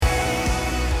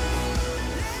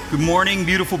Good morning,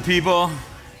 beautiful people,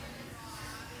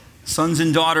 sons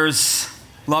and daughters,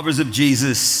 lovers of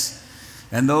Jesus,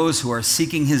 and those who are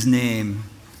seeking his name.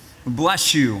 We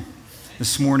bless you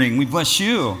this morning. We bless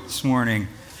you this morning.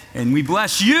 And we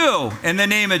bless you in the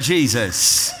name of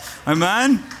Jesus.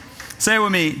 Amen? Say it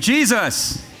with me.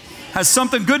 Jesus has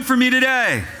something good for me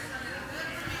today.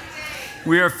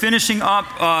 We are finishing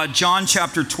up John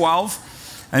chapter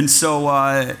 12. And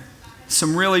so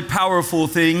some really powerful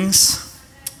things.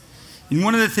 And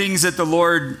one of the things that the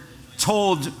Lord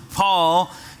told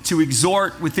Paul to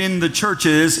exhort within the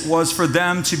churches was for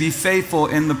them to be faithful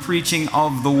in the preaching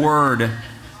of the word.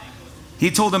 He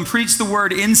told them, preach the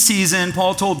word in season.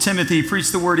 Paul told Timothy,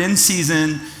 preach the word in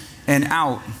season and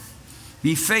out.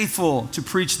 Be faithful to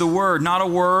preach the word, not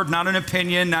an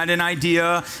opinion, not an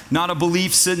idea, not a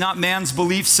belief, not man's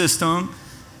belief system.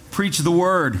 Preach the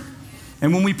word.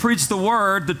 And when we preach the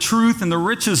word, the truth and the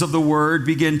riches of the word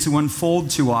begin to unfold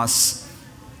to us.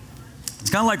 It's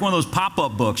kind of like one of those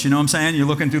pop-up books, you know what I'm saying? You're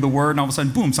looking through the word and all of a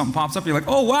sudden, boom, something pops up. You're like,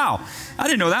 oh, wow, I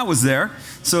didn't know that was there.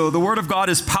 So the word of God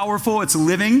is powerful. It's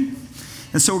living.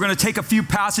 And so we're going to take a few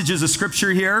passages of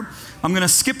scripture here. I'm going to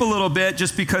skip a little bit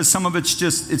just because some of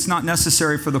it's not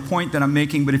necessary for the point that I'm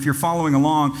making. But if you're following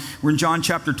along, we're in John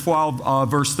chapter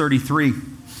 12, verse 33.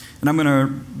 And I'm going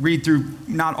to read through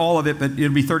not all of it, but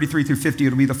it'll be 33 through 50.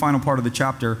 It'll be the final part of the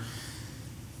chapter.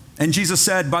 And Jesus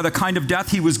said, by the kind of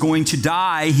death he was going to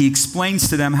die, he explains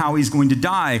to them how he's going to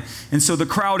die. And so the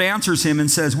crowd answers him and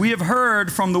says, we have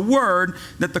heard from the word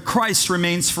that the Christ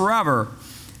remains forever.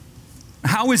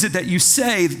 How is it that you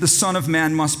say that the Son of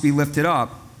Man must be lifted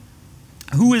up?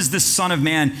 Who is this Son of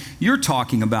Man you're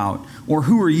talking about? Or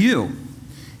who are you?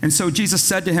 And so Jesus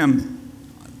said to him,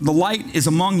 the light is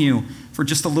among you for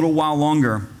just a little while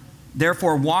longer.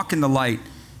 Therefore walk in the light,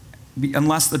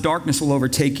 unless the darkness will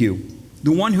overtake you.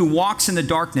 The one who walks in the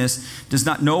darkness does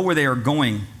not know where they are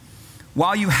going.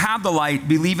 While you have the light,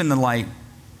 believe in the light.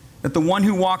 That the one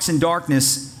who walks in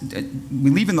darkness,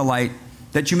 believe in the light,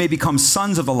 that you may become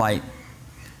sons of the light.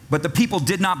 But the people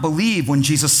did not believe when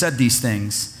Jesus said these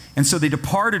things, and so they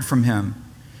departed from him.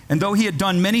 And though he had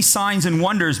done many signs and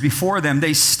wonders before them,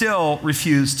 they still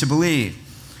refused to believe.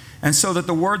 And so that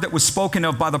the word that was spoken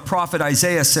of by the prophet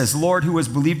Isaiah says, Lord, who has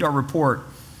believed our report,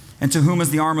 and to whom has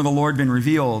the arm of the Lord been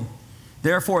revealed?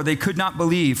 Therefore, they could not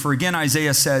believe. For again,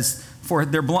 Isaiah says, for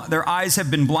their eyes have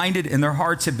been blinded and their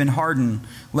hearts have been hardened,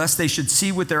 lest they should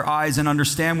see with their eyes and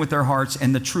understand with their hearts,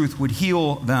 and the truth would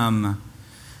heal them.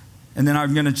 And then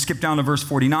I'm going to skip down to verse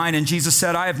 49. And Jesus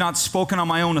said, I have not spoken on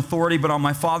my own authority, but on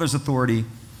my Father's authority.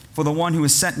 For the one who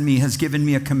has sent me has given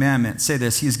me a commandment. Say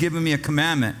this, he has given me a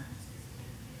commandment.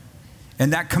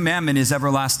 And that commandment is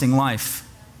everlasting life.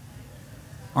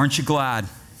 Aren't you glad?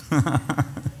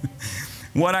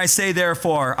 What I say,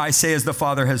 therefore, I say as the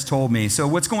Father has told me. So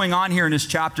what's going on here in this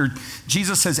chapter,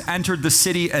 Jesus has entered the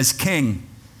city as king.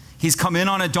 He's come in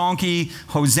on a donkey,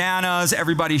 hosannas,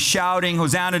 everybody's shouting,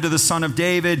 Hosanna to the Son of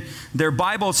David. Their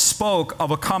Bible spoke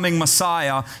of a coming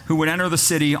Messiah who would enter the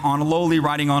city on a lowly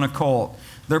riding on a colt.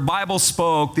 Their Bible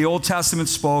spoke, the Old Testament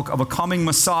spoke of a coming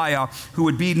Messiah who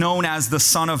would be known as the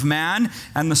Son of Man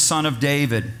and the Son of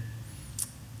David.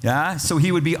 Yeah, so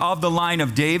he would be of the line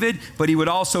of David, but he would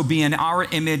also be in our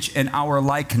image and our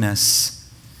likeness.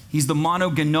 He's the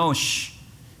monogenos.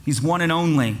 He's one and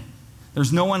only.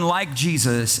 There's no one like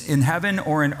Jesus in heaven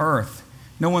or in earth.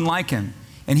 No one like him.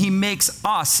 And he makes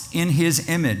us in his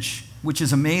image, which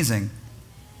is amazing.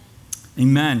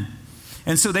 Amen.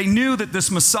 And so they knew that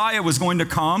this Messiah was going to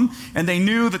come, and they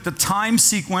knew that the time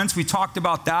sequence, we talked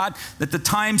about that the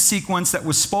time sequence that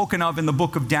was spoken of in the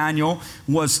book of Daniel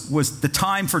was the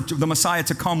time for the Messiah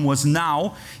to come was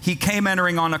now. He came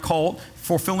entering on a colt,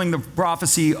 fulfilling the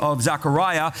prophecy of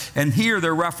Zechariah, and here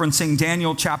they're referencing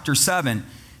Daniel chapter 7.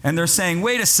 And they're saying,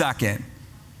 wait a second,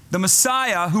 the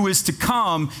Messiah who is to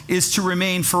come is to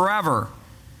remain forever.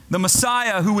 The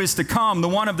Messiah who is to come, the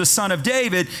one of the Son of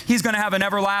David, he's going to have an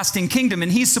everlasting kingdom, and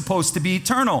he's supposed to be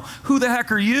eternal. Who the heck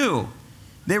are you?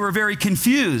 They were very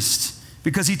confused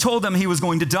because he told them he was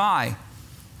going to die.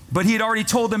 But he had already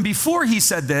told them before he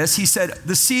said this, he said,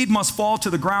 the seed must fall to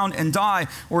the ground and die,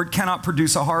 or it cannot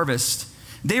produce a harvest.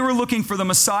 They were looking for the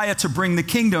Messiah to bring the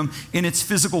kingdom in its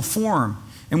physical form.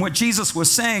 And what Jesus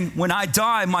was saying, when I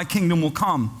die, my kingdom will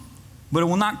come. But it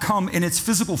will not come in its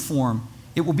physical form.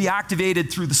 It will be activated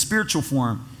through the spiritual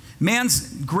form.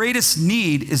 Man's greatest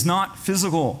need is not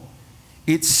physical.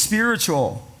 It's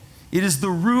spiritual. It is the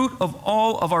root of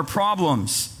all of our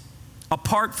problems.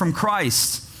 Apart from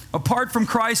Christ. Apart from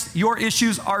Christ, your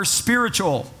issues are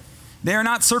spiritual. They are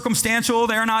not circumstantial.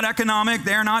 They are not economic.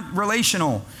 They are not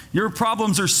relational. Your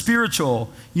problems are spiritual.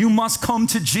 You must come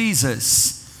to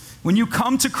Jesus. When you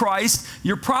come to Christ,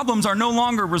 your problems are no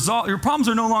longer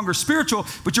spiritual,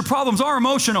 but your problems are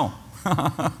emotional.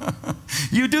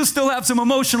 You do still have some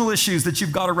emotional issues that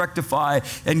you've got to rectify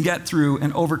and get through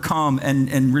and overcome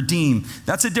and redeem.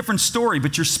 That's a different story,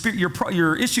 but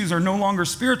your issues are no longer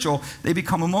spiritual, they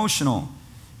become emotional.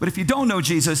 But if you don't know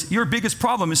Jesus, your biggest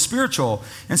problem is spiritual.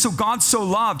 And so God so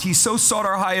loved, he so sought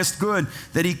our highest good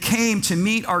that he came to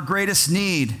meet our greatest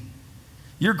need.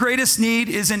 Your greatest need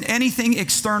isn't anything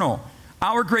external.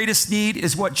 Our greatest need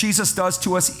is what Jesus does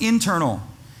to us internal.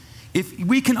 If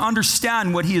we can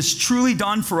understand what he has truly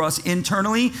done for us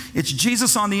internally, it's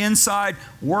Jesus on the inside,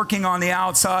 working on the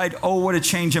outside. Oh, what a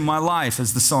change in my life,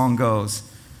 as the song goes.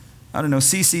 I don't know,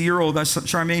 Cece, you're old. That's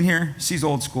Charmaine here. She's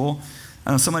old school. I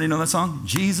don't know, somebody know that song?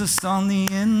 Jesus on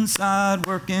the inside,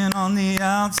 working on the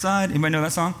outside. Anybody know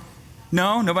that song?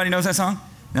 No? Nobody knows that song?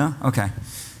 No? Okay.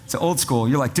 It's old school.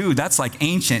 You're like, dude, that's like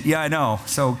ancient. Yeah, I know.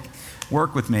 So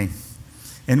work with me.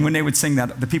 And when they would sing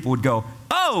that, the people would go,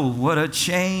 oh, what a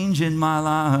change in my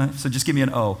life. So just give me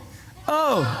an O.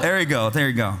 Oh, there you go. There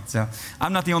you go. So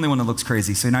I'm not the only one that looks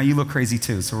crazy. So now you look crazy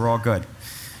too. So we're all good.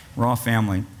 We're all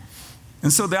family.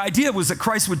 And so the idea was that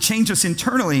Christ would change us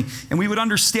internally, and we would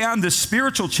understand the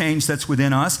spiritual change that's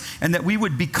within us, and that we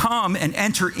would become and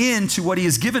enter into what he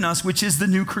has given us, which is the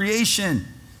new creation.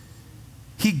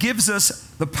 He gives us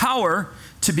the power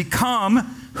to become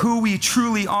who we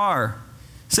truly are.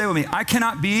 Say with me, I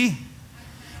cannot be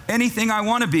anything I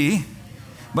want to be,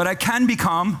 but I can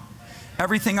become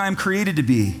everything I am created to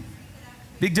be.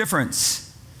 Big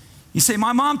difference. You say,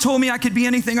 my mom told me I could be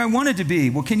anything I wanted to be.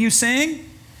 Well, can you sing?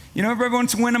 You know, everybody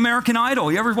wants to win American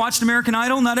Idol. You ever watched American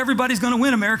Idol? Not everybody's going to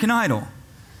win American Idol. You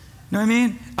know what I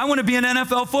mean? I want to be an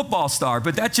NFL football star,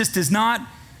 but that just is not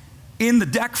in the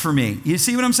deck for me. You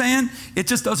see what I'm saying? It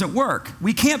just doesn't work.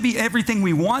 We can't be everything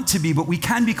we want to be, but we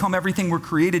can become everything we're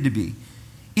created to be.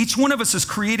 Each one of us is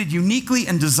created uniquely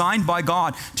and designed by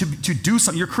God to do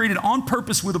something. You're created on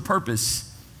purpose with a purpose.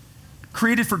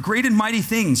 Created for great and mighty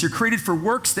things. You're created for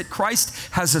works that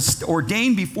Christ has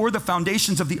ordained before the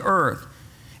foundations of the earth.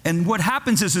 And what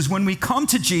happens is when we come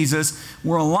to Jesus,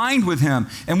 we're aligned with him,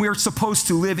 and we are supposed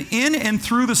to live in and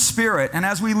through the Spirit. And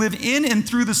as we live in and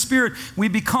through the Spirit, we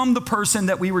become the person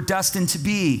that we were destined to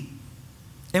be.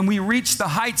 And we reach the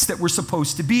heights that we're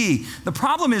supposed to be. The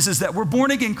problem is that we're born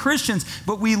again Christians,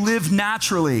 but we live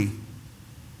naturally.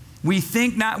 We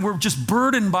think we're just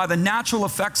burdened by the natural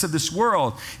effects of this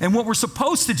world. And what we're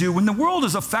supposed to do when the world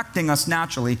is affecting us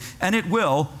naturally, and it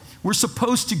will, we're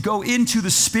supposed to go into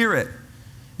the Spirit.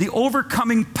 The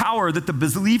overcoming power that the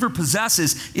believer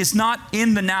possesses is not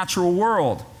in the natural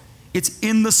world. It's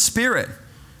in the Spirit.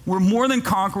 We're more than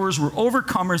conquerors. We're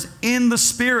overcomers in the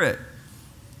Spirit.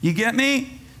 You get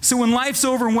me? So when life's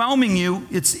overwhelming you,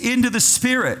 it's into the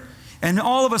Spirit. And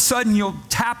all of a sudden, you'll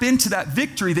tap into that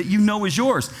victory that you know is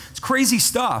yours. It's crazy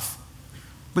stuff.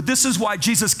 But this is why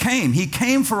Jesus came. He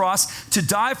came for us, to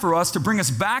die for us, to bring us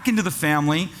back into the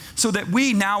family so that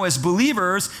we now as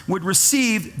believers would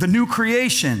receive the new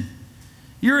creation.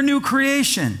 You're a new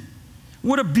creation.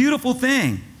 What a beautiful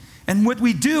thing. And what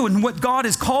we do and what God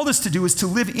has called us to do is to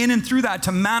live in and through that,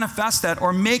 to manifest that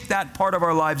or make that part of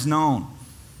our lives known.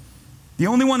 The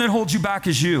only one that holds you back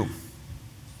is you.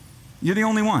 You're the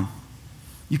only one.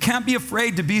 You can't be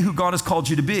afraid to be who God has called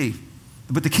you to be.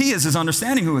 But the key is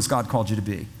understanding who has God called you to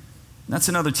be. That's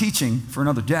another teaching for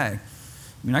another day. I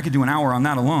mean, I could do an hour on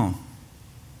that alone.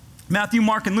 Matthew,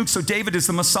 Mark, and Luke. So David is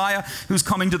the Messiah who's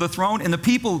coming to the throne, and the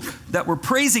people that were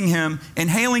praising him and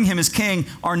hailing him as king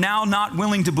are now not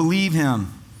willing to believe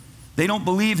him. They don't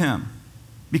believe him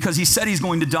because he said he's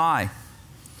going to die.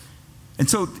 And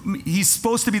so he's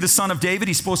supposed to be the son of David.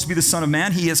 He's supposed to be the son of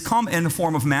man. He has come in the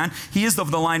form of man. He is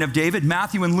of the line of David.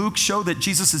 Matthew and Luke show that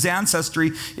Jesus'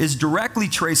 ancestry is directly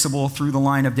traceable through the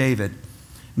line of David.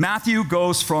 Matthew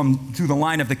goes through the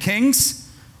line of the kings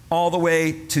all the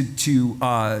way to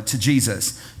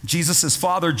Jesus. Jesus'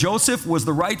 father, Joseph, was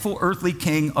the rightful earthly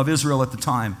king of Israel at the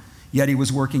time, yet he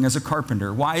was working as a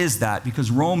carpenter. Why is that? Because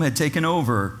Rome had taken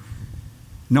over.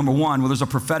 Number one, well, there's a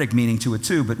prophetic meaning to it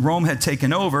too, but Rome had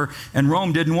taken over, and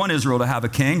Rome didn't want Israel to have a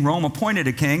king. Rome appointed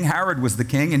a king. Herod was the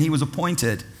king, and he was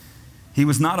appointed. He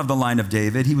was not of the line of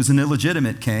David. He was an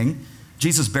illegitimate king.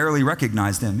 Jesus barely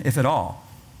recognized him, if at all.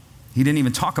 He didn't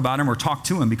even talk about him or talk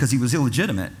to him because he was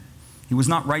illegitimate. He was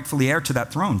not rightfully heir to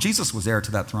that throne. Jesus was heir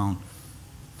to that throne.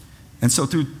 And so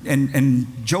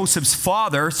and Joseph's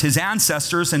father, his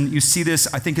ancestors, and you see this,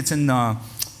 I think it's in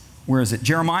where is it?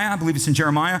 Jeremiah, I believe it's in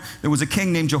Jeremiah. There was a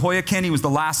king named Jehoiakim. He was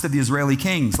the last of the Israeli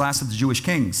kings, last of the Jewish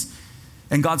kings.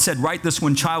 And God said, write this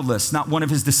one childless. Not one of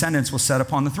his descendants was set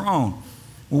upon the throne.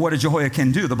 Well, what did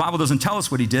Jehoiakim do? The Bible doesn't tell us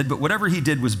what he did, but whatever he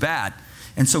did was bad.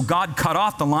 And so God cut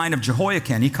off the line of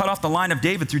Jehoiakim. He cut off the line of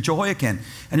David through Jehoiakim.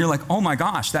 And you're like, oh my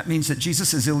gosh, that means that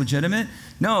Jesus is illegitimate?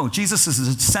 No, Jesus is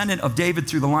a descendant of David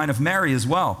through the line of Mary as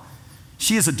well.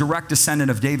 She is a direct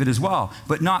descendant of David as well,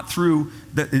 but not through,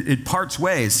 it parts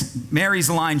ways. Mary's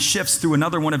line shifts through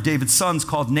another one of David's sons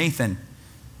called Nathan.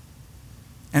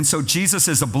 And so Jesus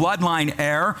is a bloodline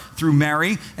heir through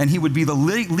Mary, and he would be the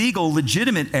legal,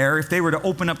 legitimate heir if they were to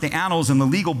open up the annals and the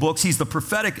legal books. He's the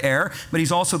prophetic heir, but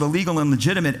he's also the legal and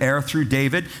legitimate heir through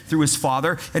David, through his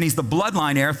father, and he's the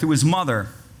bloodline heir through his mother.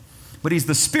 But he's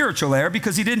the spiritual heir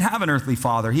because he didn't have an earthly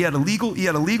father. He had a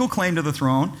legal claim to the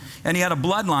throne, and he had a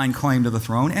bloodline claim to the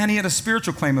throne, and he had a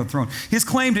spiritual claim to the throne. His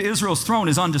claim to Israel's throne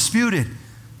is undisputed.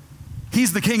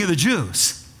 He's the king of the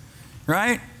Jews,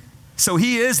 right? So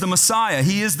he is the Messiah.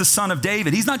 He is the son of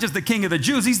David. He's not just the king of the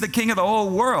Jews. He's the king of the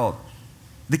whole world.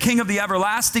 The king of the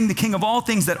everlasting, the king of all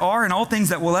things that are and all things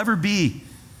that will ever be.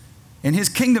 And his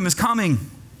kingdom is coming.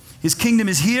 His kingdom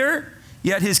is here,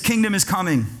 yet his kingdom is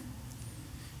coming.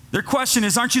 Their question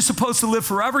is, aren't you supposed to live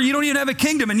forever? You don't even have a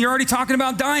kingdom, and you're already talking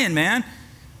about dying, man.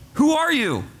 Who are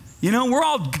you? You know, we're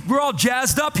all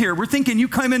jazzed up here. We're thinking you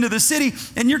come into the city,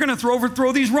 and you're going to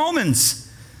overthrow these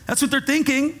Romans. That's what they're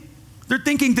thinking. They're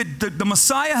thinking that the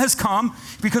Messiah has come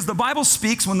because the Bible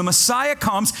speaks when the Messiah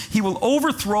comes, he will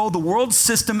overthrow the world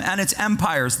system and its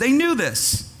empires. They knew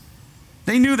this.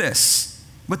 They knew this.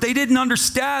 But they didn't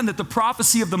understand that the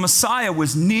prophecy of the Messiah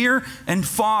was near and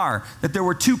far, that there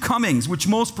were two comings, which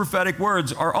most prophetic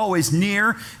words are always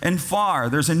near and far.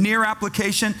 There's a near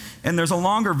application and there's a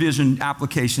longer vision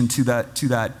application to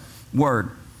that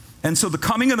word. And so the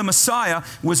coming of the Messiah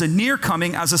was a near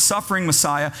coming as a suffering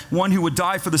Messiah, one who would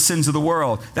die for the sins of the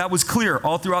world. That was clear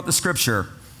all throughout the scripture.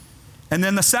 And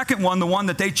then the second one, the one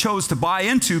that they chose to buy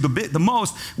into the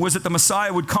most, was that the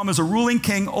Messiah would come as a ruling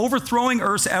king, overthrowing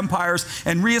earth's empires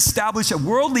and reestablish a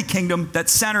worldly kingdom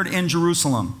that's centered in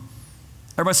Jerusalem.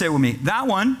 Everybody say it with me. That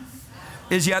one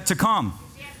is yet to come.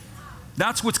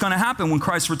 That's what's going to happen when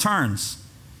Christ returns.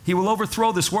 He will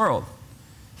overthrow this world.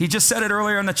 He just said it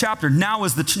earlier in the chapter. Now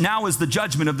is the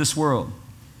judgment of this world.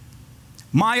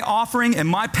 My offering and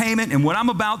my payment and what I'm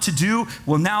about to do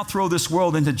will now throw this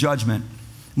world into judgment.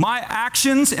 My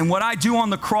actions and what I do on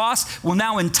the cross will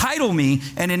now entitle me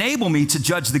and enable me to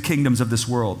judge the kingdoms of this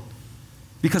world.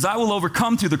 Because I will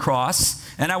overcome through the cross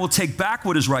and I will take back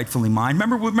what is rightfully mine.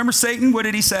 Remember Satan? What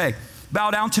did he say?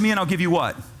 Bow down to me and I'll give you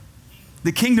what?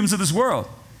 The kingdoms of this world.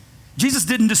 Jesus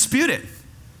didn't dispute it.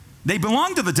 They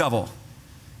belonged to the devil.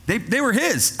 They were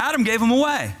his. Adam gave them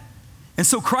away. And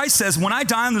so Christ says, when I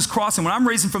die on this cross and when I'm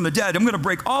raising from the dead, I'm going to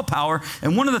break all power.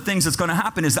 And one of the things that's going to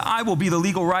happen is that I will be the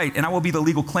legal right and I will be the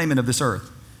legal claimant of this earth.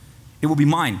 It will be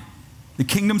mine. The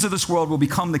kingdoms of this world will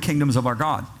become the kingdoms of our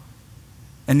God.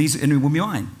 And it will be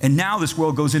mine. And now this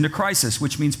world goes into crisis,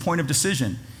 which means point of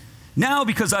decision. Now,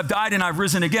 because I've died and I've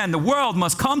risen again, the world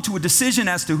must come to a decision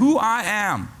as to who I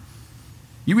am.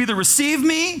 You either receive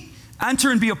me,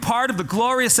 enter and be a part of the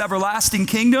glorious everlasting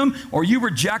kingdom, or you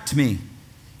reject me.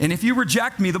 And if you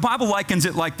reject me, the Bible likens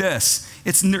it like this.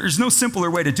 There's no simpler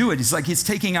way to do it. It's like he's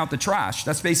taking out the trash.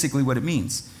 That's basically what it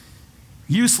means.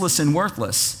 Useless and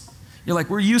worthless. You're like,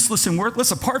 we're useless and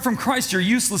worthless? Apart from Christ, you're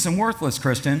useless and worthless,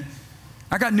 Christian.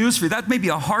 I got news for you. That may be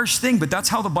a harsh thing, but that's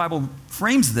how the Bible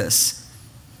frames this.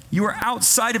 You are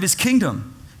outside of his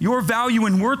kingdom. Your value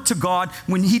and worth to God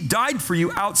when he died for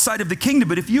you outside of the kingdom.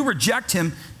 But if you reject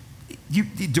him, you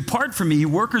depart from me, you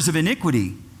workers of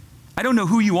iniquity. I don't know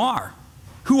who you are.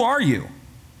 Who are you?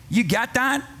 You get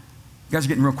that? You guys are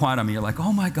getting real quiet on me. You're like,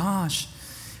 oh my gosh,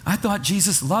 I thought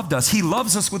Jesus loved us. He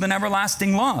loves us with an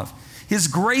everlasting love. His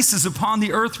grace is upon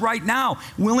the earth right now,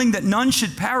 willing that none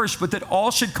should perish, but that all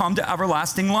should come to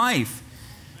everlasting life.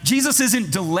 Jesus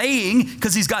isn't delaying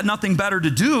because he's got nothing better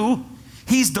to do.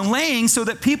 He's delaying so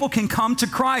that people can come to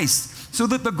Christ, so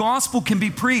that the gospel can be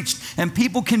preached and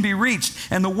people can be reached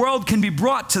and the world can be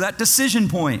brought to that decision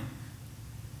point.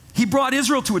 He brought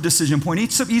Israel to a decision point.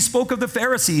 He spoke of the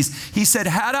Pharisees. He said,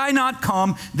 had I not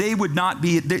come, they would not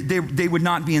be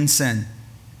in sin.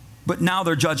 But now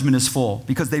their judgment is full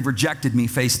because they've rejected me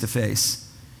face to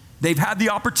face. They've had the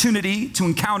opportunity to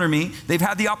encounter me. They've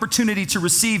had the opportunity to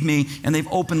receive me, and they've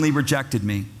openly rejected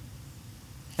me.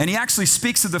 And he actually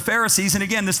speaks of the Pharisees. And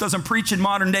again, this doesn't preach in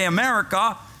modern day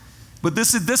America, but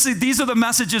these are the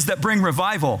messages that bring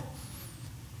revival.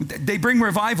 They bring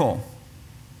revival,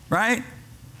 right?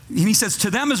 And he says, to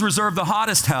them is reserved the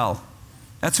hottest hell.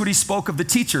 That's what he spoke of the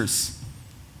teachers.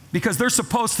 Because they're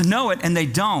supposed to know it and they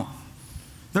don't.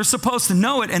 They're supposed to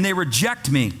know it and they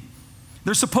reject me.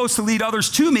 They're supposed to lead others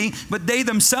to me, but they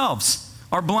themselves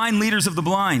are blind leaders of the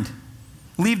blind.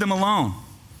 leave them alone.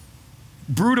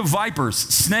 Brood of vipers,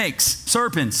 snakes,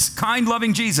 serpents, kind,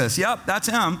 loving Jesus. Yep, that's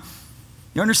him.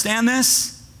 You understand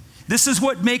this? This is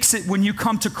what makes it when you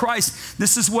come to Christ.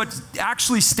 This is what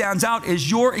actually stands out is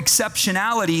your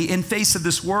exceptionality in face of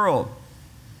this world.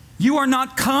 You are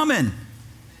not common.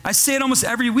 I say it almost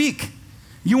every week.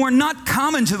 You are not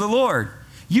common to the Lord.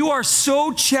 You are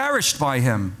so cherished by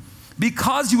him.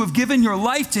 Because you have given your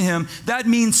life to him, that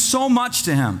means so much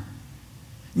to him.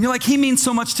 And you're like, he means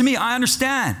so much to me. I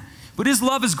understand. But his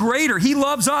love is greater. He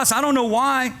loves us. I don't know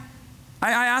why.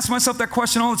 I ask myself that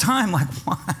question all the time. Like,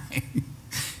 why?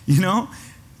 You know?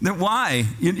 That why?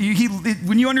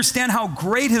 When you understand how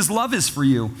great his love is for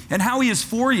you and how he is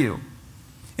for you.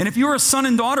 And if you're a son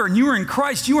and daughter and you are in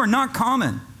Christ, you are not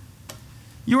common.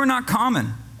 You are not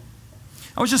common.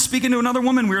 I was just speaking to another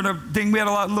woman. We had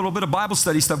a little bit of Bible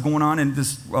study stuff going on in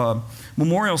this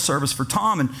memorial service for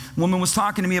Tom. And a woman was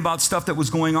talking to me about stuff that was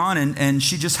going on. And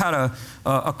she just had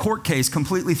a court case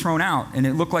completely thrown out. And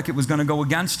it looked like it was going to go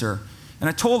against her. And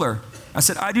I told her, I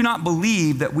said, I do not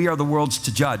believe that we are the world's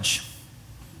to judge.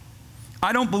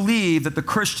 I don't believe that the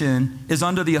Christian is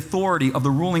under the authority of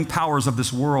the ruling powers of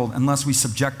this world unless we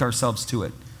subject ourselves to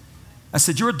it. I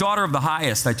said, you're a daughter of the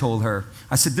highest, I told her.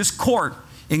 I said, this court,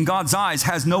 in God's eyes,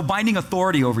 has no binding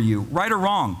authority over you, right or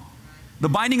wrong. The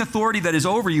binding authority that is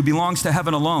over you belongs to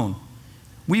heaven alone.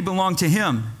 We belong to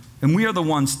him, and we are the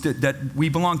ones that we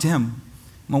belong to him.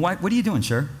 My wife, what are you doing,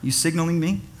 Cher? You signaling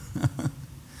me?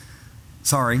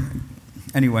 Sorry.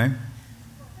 Anyway.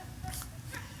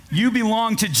 You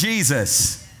belong to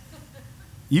Jesus.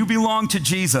 You belong to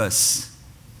Jesus.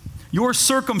 Your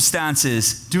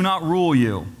circumstances do not rule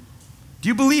you. Do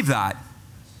you believe that?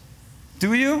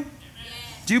 Do you?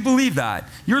 Do you believe that?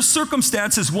 Your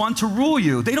circumstances want to rule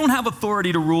you. They don't have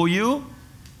authority to rule you.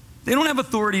 They don't have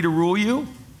authority to rule you.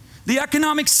 The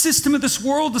economic system of this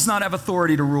world does not have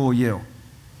authority to rule you.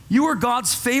 You are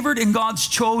God's favored and God's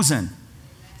chosen.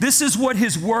 This is what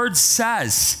his word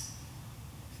says.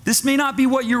 This may not be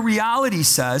what your reality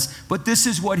says, but this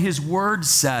is what his word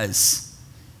says.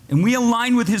 And we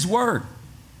align with his word.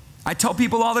 I tell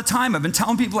people all the time, I've been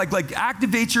telling people like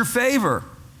activate your favor.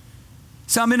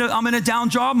 So I'm in a down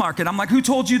job market. I'm like, who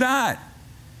told you that?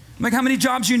 I'm like, how many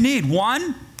jobs you need?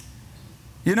 One?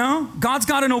 You know, God's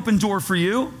got an open door for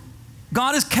you.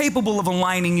 God is capable of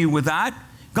aligning you with that.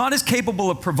 God is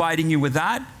capable of providing you with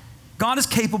that. God is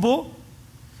capable.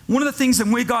 One of the things, the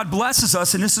way God blesses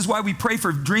us, and this is why we pray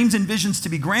for dreams and visions to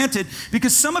be granted,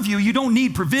 because some of you don't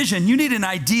need provision, you need an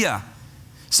idea.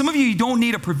 Some of you don't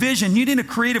need a provision, you need a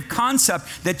creative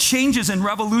concept that changes and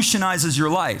revolutionizes your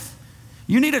life.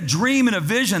 You need a dream and a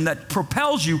vision that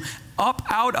propels you up,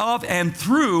 out of, and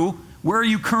through where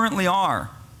you currently are.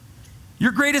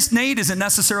 Your greatest need isn't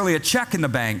necessarily a check in the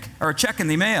bank or a check in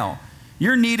the mail.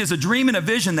 Your need is a dream and a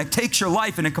vision that takes your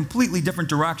life in a completely different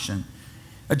direction.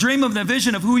 A dream and a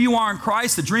vision of who you are in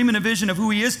Christ, a dream and a vision of who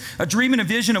he is, a dream and a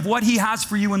vision of what he has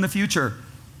for you in the future.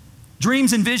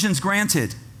 Dreams and visions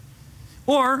granted.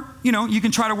 Or, you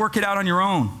can try to work it out on your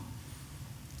own.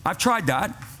 I've tried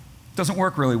that. Doesn't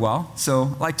work really well.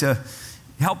 So I like to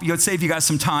help you, save you guys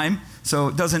some time. So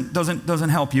it doesn't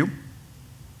help you.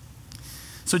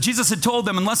 So Jesus had told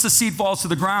them, unless the seed falls to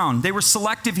the ground, they were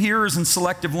selective hearers and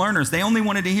selective learners. They only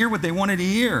wanted to hear what they wanted to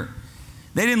hear.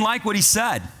 They didn't like what he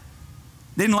said.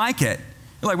 They didn't like it.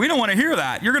 They're like, we don't want to hear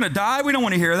that. You're going to die. We don't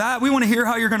want to hear that. We want to hear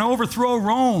how you're going to overthrow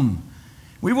Rome.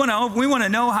 We want to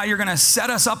know how you're going to set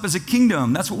us up as a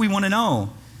kingdom. That's what we want to know.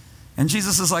 And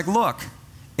Jesus is like, look,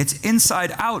 it's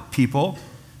inside out, people.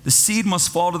 The seed must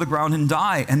fall to the ground and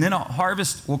die, and then a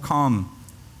harvest will come.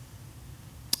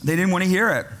 They didn't want to hear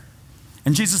it.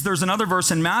 And Jesus, there's another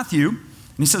verse in Matthew,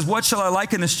 and he says, what shall I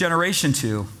liken this generation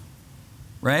to?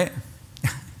 Right?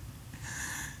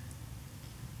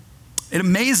 It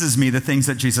amazes me the things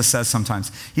that Jesus says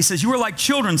sometimes. He says, you are like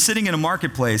children sitting in a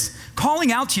marketplace,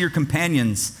 calling out to your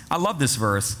companions. I love this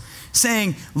verse.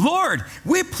 Saying, Lord,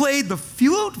 we played the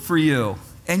flute for you,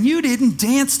 and you didn't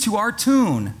dance to our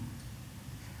tune.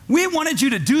 We wanted you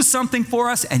to do something for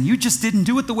us, and you just didn't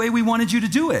do it the way we wanted you to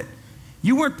do it.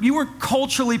 You weren't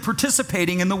culturally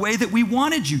participating in the way that we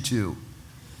wanted you to.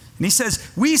 And he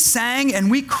says, we sang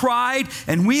and we cried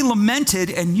and we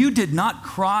lamented, and you did not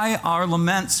cry our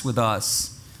laments with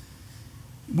us.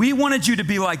 We wanted you to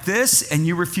be like this, and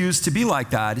you refused to be like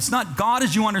that. It's not God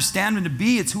as you understand him to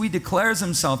be, it's who he declares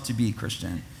himself to be,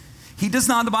 Christian.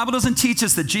 The Bible doesn't teach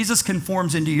us that Jesus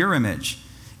conforms into your image.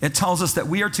 It tells us that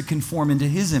we are to conform into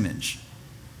his image.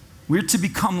 We're to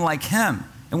become like him.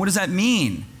 And what does that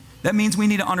mean? That means we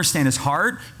need to understand his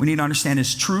heart. We need to understand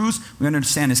his truths. We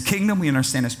understand his kingdom. We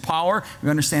understand his power. We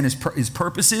understand his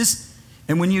purposes.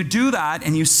 And when you do that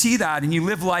and you see that and you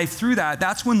live life through that,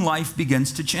 that's when life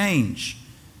begins to change.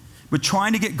 But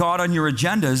trying to get God on your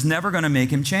agenda is never going to make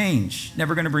him change,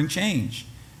 never going to bring change.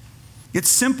 It's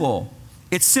simple.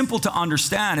 It's simple to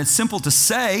understand. It's simple to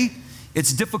say.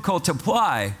 It's difficult to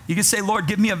apply. You can say, Lord,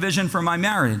 give me a vision for my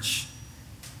marriage.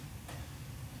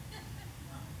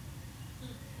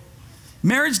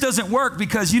 Marriage doesn't work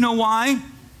because you know why?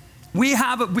 So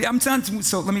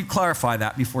let me clarify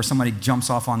that before somebody jumps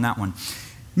off on that one.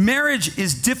 Marriage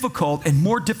is difficult and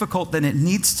more difficult than it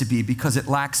needs to be because it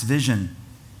lacks vision.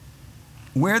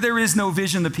 Where there is no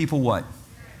vision, the people what?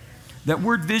 That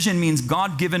word vision means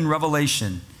God-given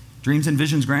revelation. Dreams and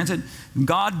visions granted?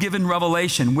 God-given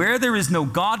revelation. Where there is no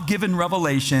God-given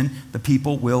revelation, the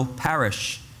people will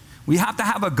perish. We have to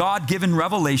have a God-given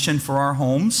revelation for our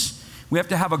homes. We have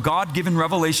to have a God-given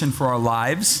revelation for our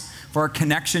lives, for our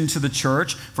connection to the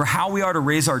church, for how we are to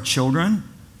raise our children.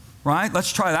 Right?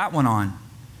 Let's try that one on.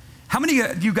 How many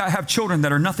of you guys have children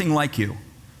that are nothing like you?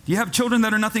 Do you have children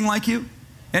that are nothing like you?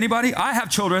 Anybody? I have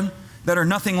children that are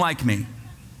nothing like me.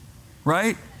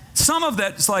 Right? Some of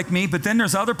that's like me, but then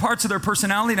there's other parts of their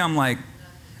personality that I'm like,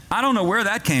 I don't know where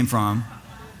that came from.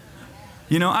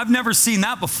 You know, I've never seen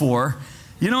that before.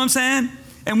 You know what I'm saying?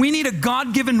 And we need a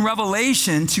God-given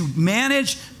revelation to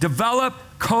manage, develop,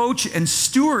 coach, and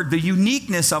steward the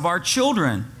uniqueness of our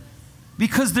children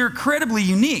because they're incredibly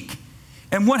unique.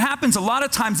 And what happens, a lot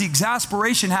of times the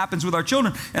exasperation happens with our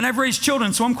children. And I've raised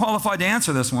children, so I'm qualified to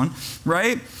answer this one,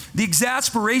 right? The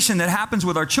exasperation that happens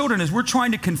with our children is we're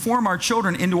trying to conform our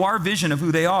children into our vision of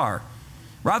who they are,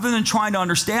 rather than trying to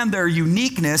understand their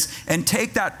uniqueness and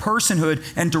take that personhood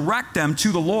and direct them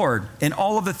to the Lord and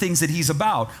all of the things that he's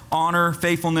about. Honor,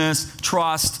 faithfulness,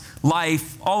 trust,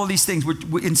 life, all of these things.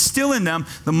 We instill in them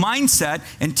the mindset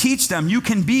and teach them you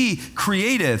can be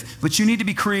creative, but you need to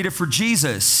be creative for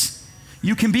Jesus.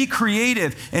 You can be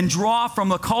creative and draw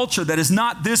from a culture that is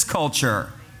not this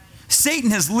culture.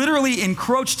 Satan has literally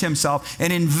encroached himself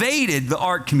and invaded the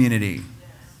art community.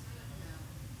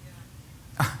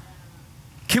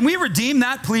 Can we redeem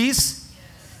that, please?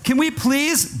 Can we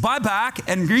please buy back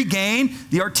and regain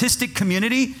the artistic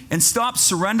community and stop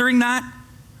surrendering that?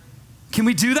 Can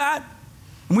we do that?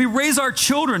 And we raise our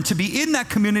children to be in that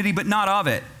community but not of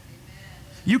it.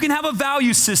 You can have a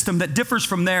value system that differs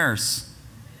from theirs.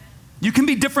 You can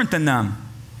be different than them.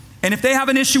 And if they have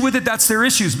an issue with it, that's their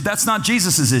issues, but that's not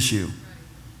Jesus' issue.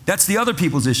 That's the other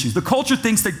people's issues. The culture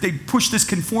thinks that they push this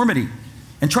conformity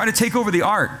and try to take over the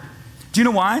art. Do you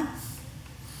know why?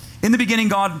 In the beginning,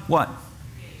 God, what?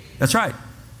 That's right.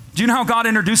 Do you know how God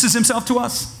introduces himself to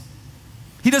us?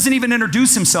 He doesn't even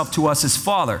introduce himself to us as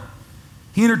Father.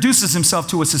 He introduces himself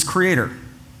to us as Creator.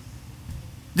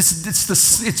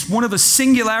 It's one of the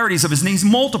singularities of his name. He's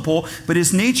multiple, but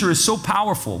his nature is so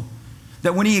powerful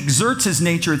that when he exerts his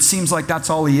nature, it seems like that's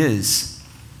all he is.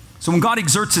 So when God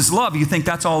exerts his love, you think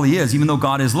that's all he is, even though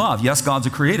God is love. Yes, God's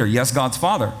a creator. Yes, God's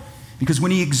Father. Because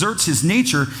when he exerts his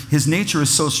nature is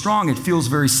so strong, it feels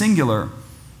very singular.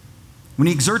 When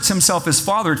he exerts himself as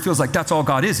Father, it feels like that's all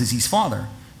God is he's Father.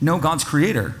 No, God's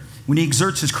creator. When he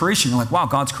exerts his creation, you're like, wow,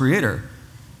 God's creator.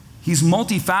 He's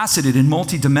multifaceted and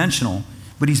multidimensional,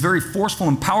 but he's very forceful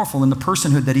and powerful in the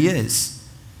personhood that he is.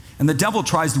 And the devil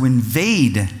tries to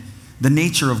invade the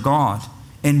nature of God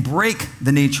and break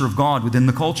the nature of God within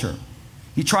the culture.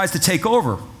 He tries to take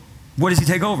over. What does he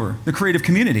take over? The creative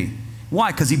community.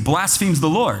 Why? Because he blasphemes the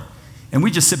Lord. And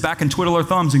we just sit back and twiddle our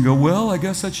thumbs and go, well, I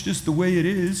guess that's just the way it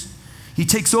is. He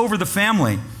takes over the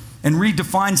family and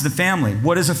redefines the family.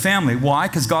 What is a family? Why?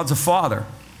 Because God's a father.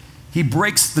 He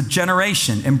breaks the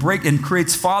generation and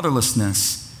creates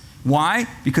fatherlessness. Why?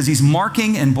 Because he's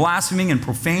marking and blaspheming and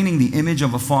profaning the image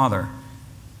of a father.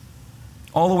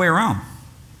 All the way around.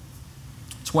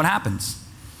 It's what happens.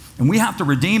 And we have to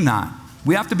redeem that.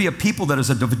 We have to be a people that is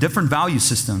of a different value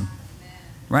system.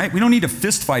 Right? We don't need to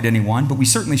fist fight anyone, but we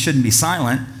certainly shouldn't be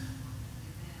silent.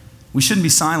 We shouldn't be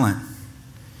silent.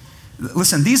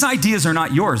 Listen, these ideas are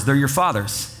not yours. They're your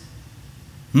Father's.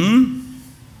 We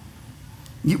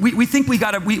think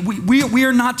we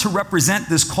are not to represent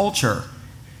this culture.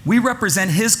 We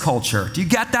represent his culture. Do you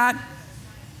get that?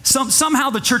 Somehow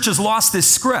the church has lost this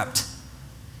script.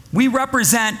 We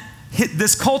represent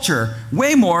this culture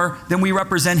way more than we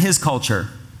represent his culture.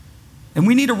 And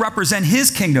we need to represent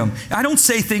his kingdom. I don't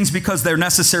say things because they're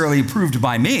necessarily approved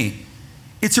by me.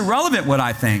 It's irrelevant what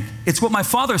I think. It's what my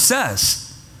Father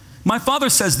says. My Father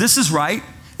says this is right,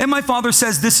 and my Father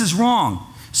says this is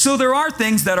wrong. So there are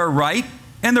things that are right,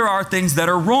 and there are things that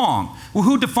are wrong. Well,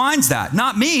 who defines that?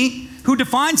 Not me. Who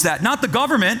defines that? Not the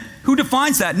government. Who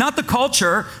defines that? Not the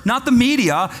culture, not the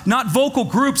media, not vocal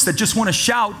groups that just want to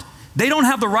shout They don't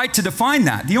have the right to define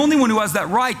that. The only one who has that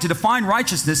right to define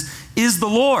righteousness is the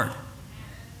Lord.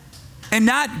 And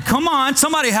that, come on,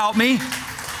 somebody help me.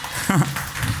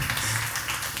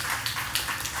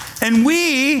 And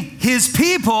we, his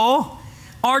people,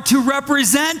 are to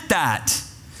represent that.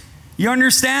 You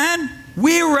understand?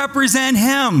 We represent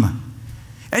him.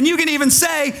 And you can even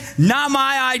say, not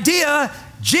my idea,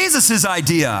 Jesus'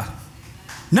 idea.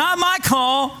 Not my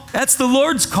call, that's the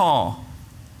Lord's call.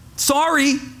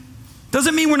 Sorry.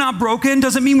 Doesn't mean we're not broken.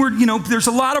 Doesn't mean there's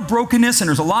a lot of brokenness and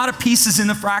there's a lot of pieces in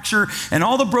the fracture and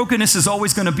all the brokenness is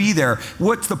always going to be there.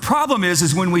 What the problem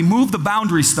is when we move the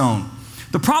boundary stone.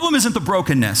 The problem isn't the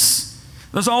brokenness.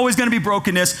 There's always going to be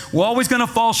brokenness. We're always going to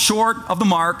fall short of the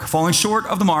mark, falling short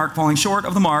of the mark, falling short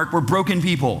of the mark. We're broken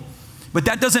people. But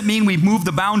that doesn't mean we've moved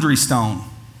the boundary stone.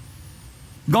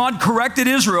 God corrected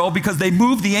Israel because they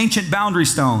moved the ancient boundary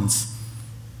stones.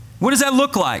 What does that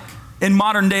look like in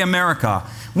modern day America?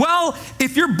 Well,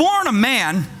 if you're born a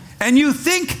man and you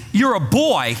think you're a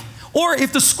boy, or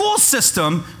if the school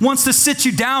system wants to sit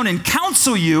you down and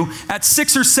counsel you at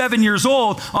 6 or 7 years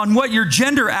old on what your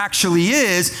gender actually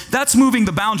is, that's moving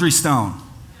the boundary stone.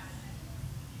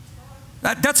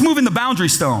 That's moving the boundary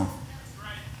stone.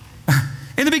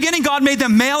 In the beginning, God made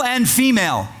them male and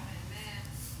female.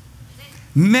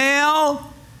 Male,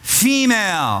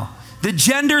 female. The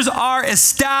genders are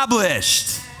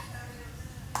established.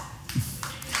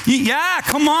 Yeah,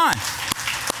 come on.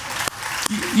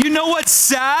 You know what's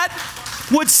sad?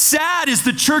 What's sad is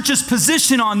the church's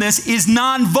position on this is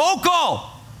non-vocal.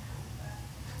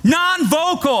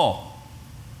 Non-vocal.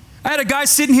 I had a guy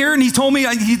sitting here and he told me,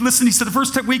 he said, the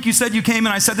first week you said you came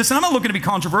and I said this, and I'm not looking to be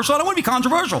controversial. I don't want to be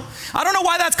controversial. I don't know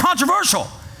why that's controversial.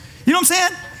 You know what I'm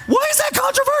saying? Why is that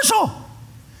controversial?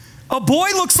 A boy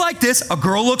looks like this, a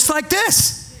girl looks like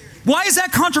this. Why is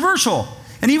that controversial?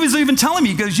 And he was even telling me,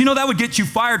 he goes, that would get you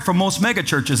fired from most mega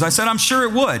churches. I said, I'm sure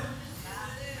it would.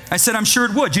 I said, I'm sure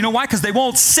it would. You know why? Because they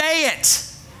won't say it.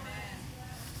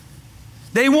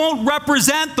 They won't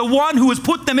represent the one who has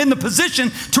put them in the position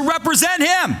to represent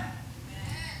him.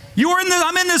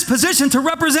 I'm in this position to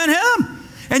represent him.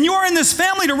 And you're in this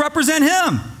family to represent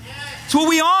him. It's what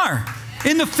we are.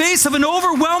 In the face of an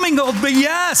overwhelming,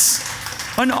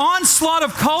 an onslaught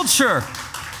of culture.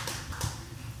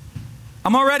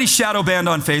 I'm already shadow banned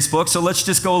on Facebook, so let's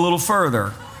just go a little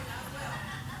further.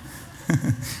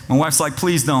 My wife's like,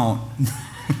 please don't.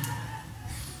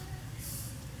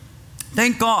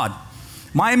 Thank God.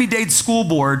 Miami-Dade School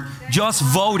Board just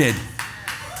voted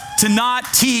to not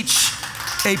teach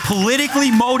a politically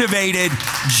motivated,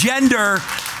 gender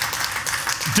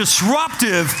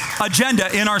disruptive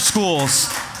agenda in our schools.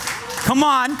 Come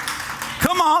on.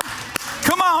 Come on.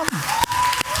 Come on.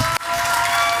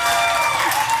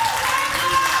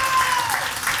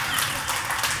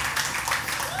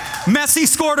 Messi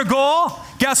scored a goal.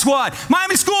 Guess what?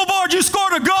 Miami School Board, you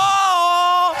scored a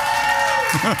goal.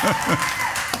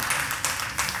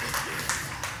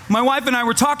 My wife and I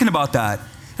were talking about that.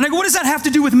 And I go, what does that have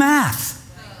to do with math?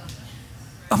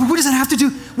 What does that have to do?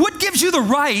 What gives you the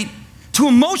right to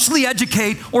emotionally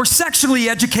educate or sexually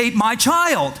educate my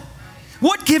child?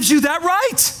 What gives you that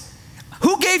right?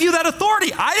 Who gave you that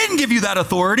authority? I didn't give you that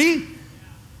authority.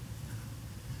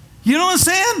 You know what I'm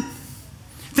saying?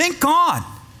 Thank God.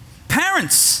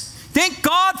 Parents, thank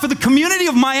God for the community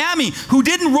of Miami who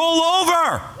didn't roll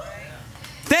over.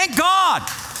 Thank God.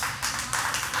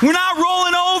 We're not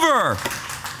rolling over.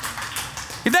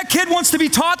 If that kid wants to be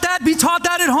taught that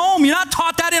at home. You're not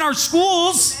taught that in our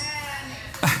schools.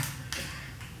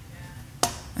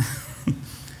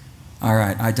 All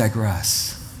right, I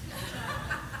digress.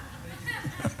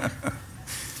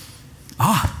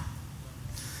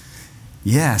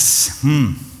 Yes.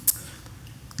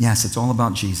 Yes, it's all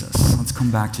about Jesus. Let's come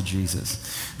back to Jesus.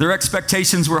 Their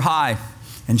expectations were high,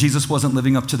 and Jesus wasn't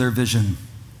living up to their vision.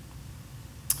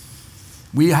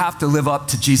 We have to live up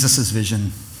to Jesus'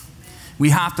 vision. We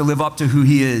have to live up to who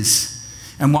he is.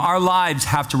 And our lives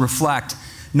have to reflect,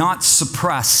 not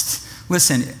suppressed.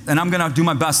 Listen, and I'm going to do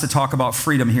my best to talk about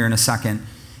freedom here in a second.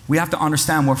 We have to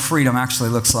understand what freedom actually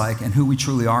looks like and who we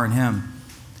truly are in him.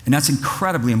 And that's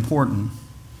incredibly important.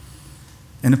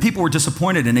 And the people were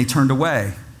disappointed and they turned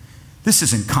away. This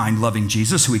isn't kind, loving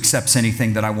Jesus who accepts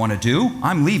anything that I want to do.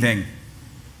 I'm leaving.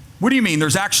 What do you mean?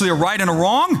 There's actually a right and a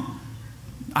wrong?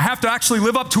 I have to actually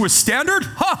live up to a standard?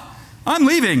 I'm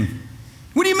leaving.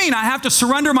 What do you mean? I have to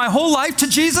surrender my whole life to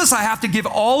Jesus? I have to give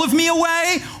all of me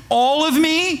away? All of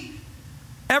me?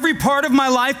 Every part of my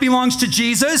life belongs to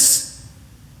Jesus?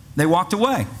 They walked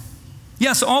away.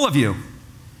 Yes, all of you.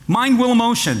 Mind, will,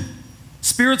 emotion.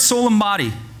 Spirit, soul, and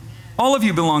body. All of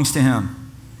you belongs to him.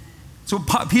 So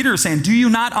Peter is saying, do you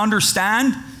not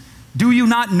understand? Do you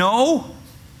not know?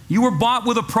 You were bought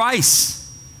with a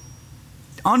price.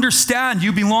 Understand,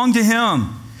 you belong to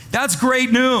him. That's great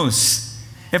news.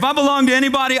 If I belong to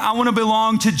anybody, I want to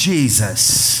belong to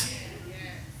Jesus.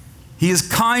 He is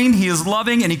kind, he is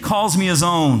loving, and he calls me his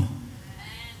own.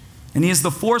 And he is the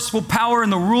forceful power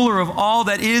and the ruler of all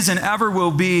that is and ever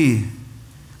will be.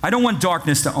 I don't want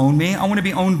darkness to own me. I want to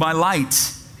be owned by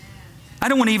light. I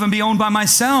don't want to even be owned by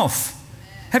myself.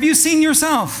 Have you seen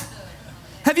yourself?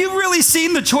 Have you really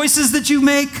seen the choices that you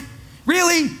make?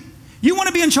 Really? You want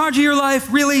to be in charge of your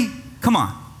life? Really? Come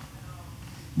on.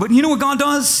 But you know what God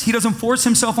does? He doesn't force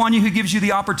himself on you. He gives you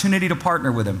the opportunity to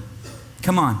partner with him.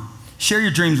 Come on. Share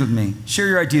your dreams with me. Share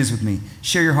your ideas with me.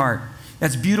 Share your heart.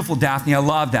 That's beautiful, Daphne. I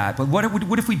love that. But what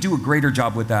if we do a greater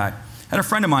job with that? I had a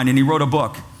friend of mine, and he wrote a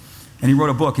book.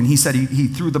 And he said he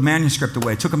threw the manuscript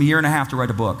away. It took him a year and a half to write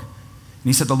a book. And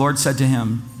he said the Lord said to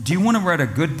him, do you want to write a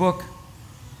good book,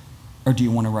 or do you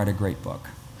want to write a great book?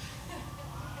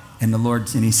 And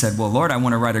he said, well, Lord, I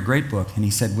want to write a great book. And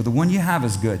he said, well, the one you have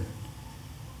is good.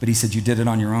 But he said, you did it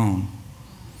on your own.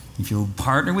 If you'll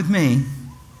partner with me,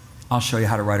 I'll show you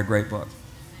how to write a great book.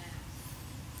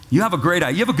 You have a good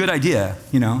idea,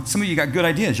 you know. Some of you got good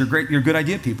ideas. You're good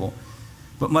idea people.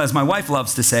 But as my wife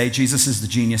loves to say, Jesus is the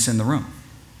genius in the room.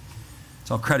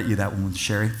 So I'll credit you that one with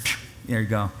Sherry. There you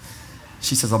go.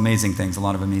 She says amazing things, a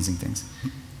lot of amazing things.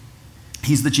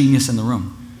 He's the genius in the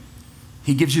room.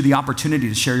 He gives you the opportunity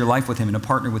to share your life with him and to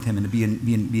partner with him and to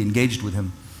be engaged with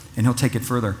him. And he'll take it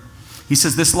further. He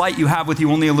says, this light you have with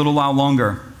you only a little while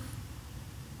longer.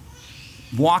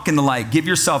 Walk in the light. Give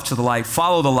yourself to the light.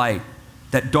 Follow the light.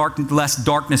 Lest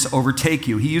darkness overtake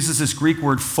you. He uses this Greek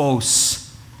word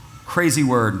phos. Crazy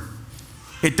word.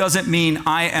 It doesn't mean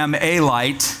I am a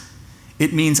light.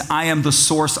 It means I am the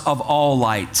source of all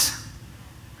light.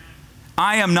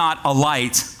 I am not a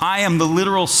light. I am the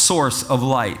literal source of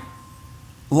light.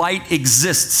 Light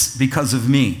exists because of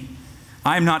me.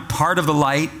 I am not part of the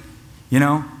light, you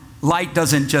know. Light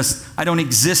doesn't just, I don't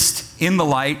exist in the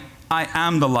light. I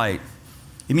am the light.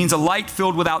 It means a light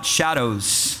filled without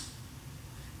shadows.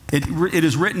 It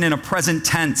is written in a present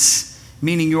tense,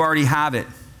 meaning you already have it.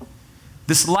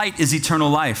 This light is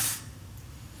eternal life.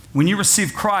 When you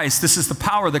receive Christ, this is the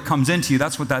power that comes into you.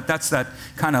 That's that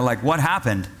kind of like what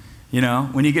happened. You know,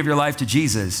 when you give your life to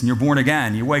Jesus and you're born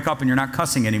again, you wake up and you're not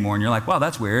cussing anymore. And you're like, wow,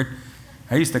 that's weird.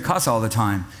 I used to cuss all the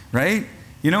time, right?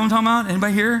 You know what I'm talking about?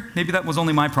 Anybody here? Maybe that was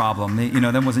only my problem. You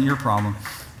know, that wasn't your problem.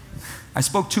 I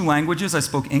spoke 2 languages. I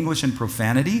spoke English and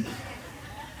profanity.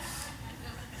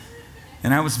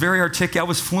 And I was very articulate. I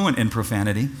was fluent in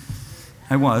profanity.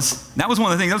 I was. That was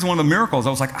one of the things. That was one of the miracles. I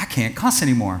was like, I can't cuss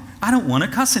anymore. I don't want to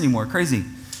cuss anymore. Crazy.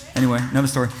 Anyway, another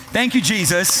story. Thank you,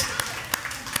 Jesus.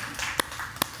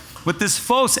 But this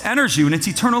phos enters you, and it's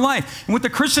eternal life. And what the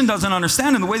Christian doesn't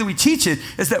understand, and the way that we teach it,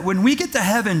 is that when we get to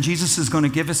heaven, Jesus is going to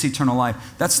give us eternal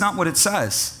life. That's not what it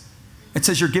says. It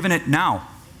says you're given it now.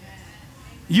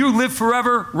 You live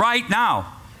forever right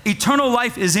now. Eternal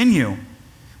life is in you.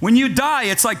 When you die,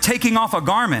 it's like taking off a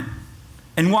garment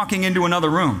and walking into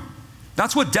another room.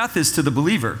 That's what death is to the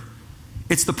believer.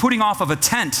 It's the putting off of a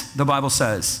tent, the Bible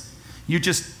says. You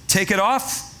just take it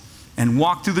off and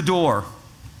walk through the door.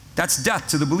 That's death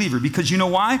to the believer, because you know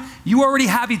why? You already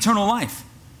have eternal life.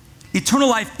 Eternal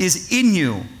life is in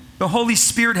you. The Holy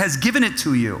Spirit has given it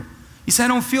to you. You say, I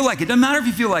don't feel like it. It doesn't matter if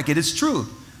you feel like it. It's truth.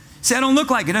 You say, I don't look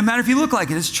like it. It doesn't matter if you look like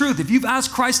it. It's truth. If you've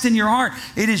asked Christ in your heart,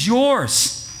 it is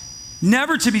yours,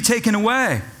 never to be taken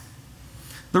away.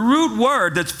 The root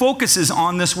word that focuses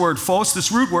on this word, phos,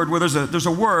 this root word where there's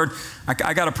a word,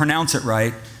 I got to pronounce it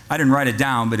right. I didn't write it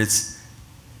down, but it's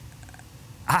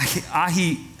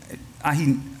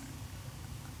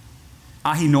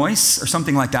ahinois or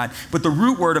something like that. But the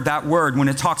root word of that word, when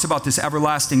it talks about this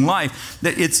everlasting life,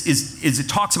 that it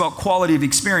talks about quality of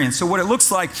experience. So what it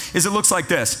looks like is it looks like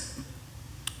this.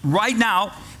 Right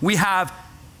now, we have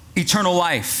eternal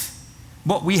life,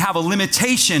 but we have a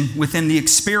limitation within the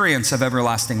experience of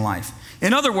everlasting life.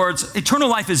 In other words, eternal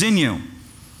life is in you,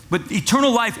 but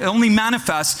eternal life only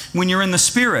manifests when you're in the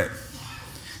Spirit.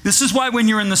 This is why when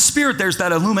you're in the Spirit, there's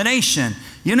that illumination.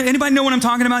 You know, anybody know what I'm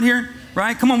talking about here?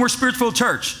 Right? Come on, we're a spirit-filled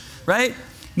church, right?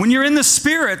 When you're in the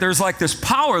Spirit, there's like this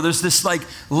power, there's this like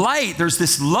light, there's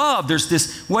this love, there's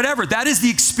this whatever. That is the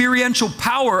experiential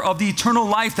power of the eternal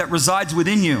life that resides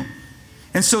within you.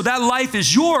 And so that life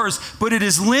is yours, but it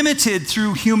is limited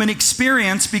through human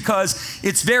experience because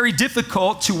it's very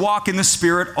difficult to walk in the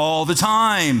Spirit all the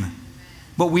time.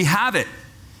 But we have it,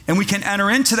 and we can enter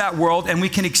into that world, and we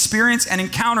can experience and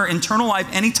encounter eternal life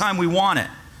anytime we want it.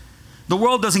 The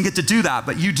world doesn't get to do that,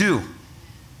 but you do.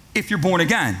 if you're born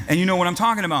again and you know what I'm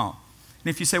talking about. And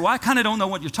if you say, well, I kind of don't know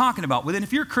what you're talking about, well, then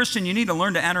if you're a Christian, you need to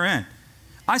learn to enter in.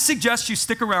 I suggest you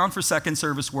stick around for second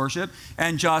service worship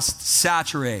and just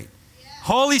saturate. Yeah.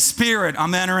 Holy Spirit,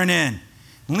 I'm entering in.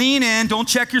 Lean in. Don't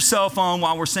check your cell phone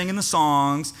while we're singing the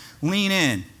songs. Lean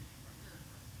in.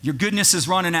 Your goodness is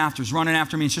running after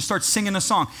me. And just start singing the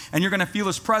song. And you're going to feel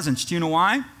his presence. Do you know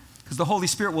why? Because the Holy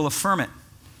Spirit will affirm it.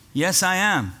 Yes, I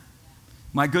am.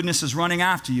 My goodness is running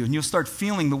after you. And you'll start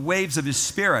feeling the waves of his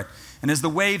Spirit. And as the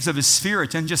waves of his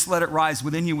Spirit, then just let it rise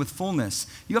within you with fullness.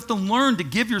 You have to learn to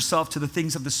give yourself to the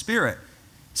things of the Spirit.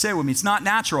 Say it with me. It's not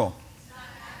natural.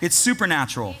 It's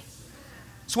supernatural.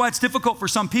 That's why it's difficult for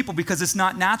some people, because it's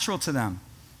not natural to them.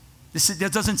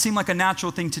 It doesn't seem like a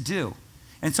natural thing to do.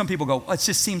 And some people go, oh, it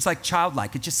just seems like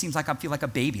childlike. It just seems like I feel like a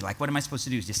baby. Like, what am I supposed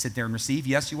to do? Just sit there and receive?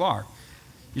 Yes, you are.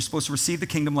 You're supposed to receive the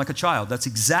kingdom like a child. That's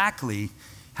exactly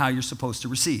how you're supposed to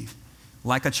receive.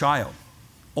 Like a child.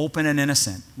 Open and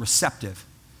innocent. Receptive.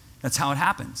 That's how it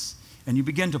happens. And you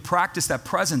begin to practice that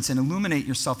presence and illuminate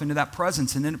yourself into that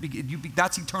presence. And then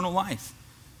that's eternal life.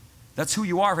 That's who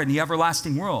you are in the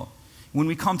everlasting world. When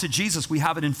we come to Jesus, we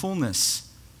have it in fullness.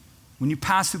 When you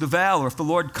pass through the veil, or if the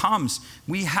Lord comes,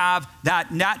 we have that.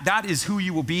 That is who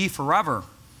you will be forever.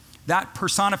 That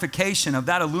personification of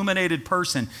that illuminated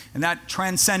person and that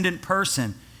transcendent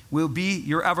person will be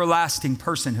your everlasting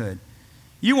personhood.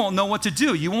 You won't know what to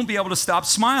do. You won't be able to stop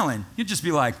smiling. You'll just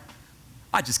be like,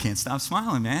 I just can't stop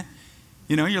smiling, man.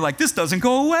 You know, you're like, this doesn't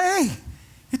go away.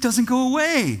 It doesn't go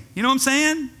away. You know what I'm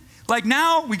saying? Like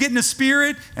now, we get in the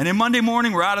Spirit, and then Monday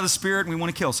morning, we're out of the Spirit, and we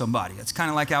want to kill somebody. That's kind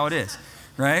of like how it is,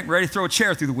 right? Ready to throw a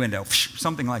chair through the window,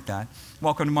 something like that.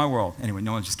 Welcome to my world. Anyway,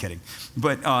 no, I'm just kidding.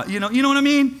 But, you know what I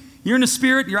mean? You're in the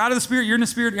Spirit, you're out of the Spirit, you're in the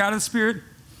Spirit, you're out of the Spirit.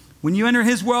 When you enter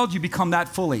his world, you become that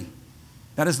fully.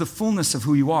 That is the fullness of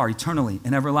who you are eternally,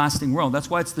 an everlasting world. That's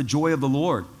why it's the joy of the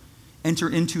Lord. Enter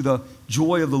into the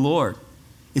joy of the Lord.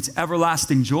 It's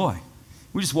everlasting joy.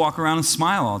 We just walk around and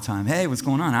smile all the time. Hey, what's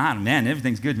going on? Man,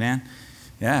 everything's good, man.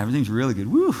 Yeah, everything's really good.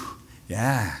 Woo.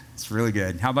 Yeah, it's really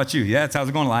good. How about you? Yeah, how's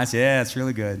it going, Elias? Yeah, it's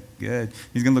really good. Good.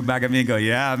 He's going to look back at me and go,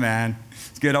 yeah, man.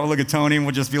 It's good. I'll look at Tony and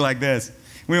we'll just be like this.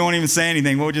 We won't even say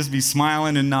anything. We'll just be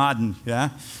smiling and nodding. Yeah?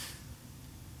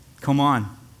 Come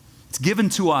on. It's given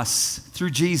to us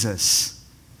through Jesus.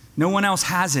 No one else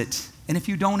has it. And if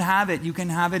you don't have it, you can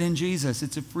have it in Jesus.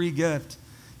 It's a free gift.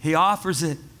 He offers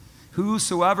it.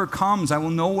 Whosoever comes, I will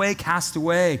no way cast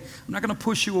away. I'm not going to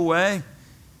push you away.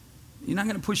 You're not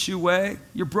going to push you away.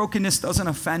 Your brokenness doesn't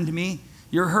offend me.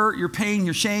 Your hurt, your pain,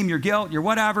 your shame, your guilt, your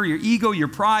whatever, your ego, your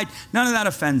pride, none of that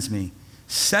offends me.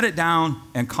 Set it down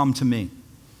and come to me.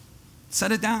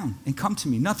 Set it down and come to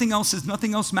me. Nothing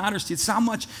else matters to you. It's how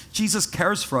much Jesus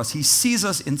cares for us. He sees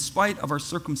us in spite of our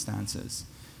circumstances.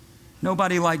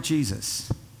 Nobody like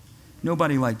Jesus.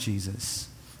 Nobody like Jesus.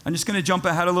 I'm just going to jump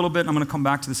ahead a little bit. I'm going to come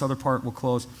back to this other part. We'll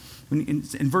close. In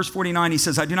verse 49, he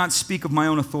says, I do not speak of my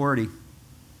own authority.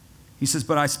 He says,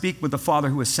 but I speak with the Father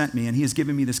who has sent me, and he has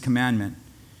given me this commandment.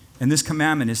 And this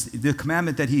commandment is, the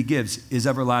commandment that he gives is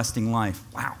everlasting life.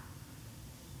 Wow.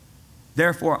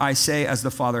 Therefore, I say as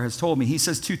the Father has told me. He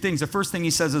says two things. The first thing he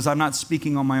says is, I'm not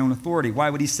speaking on my own authority. Why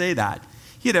would he say that?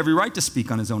 He had every right to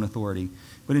speak on his own authority.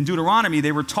 But in Deuteronomy,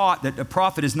 they were taught that a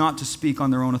prophet is not to speak on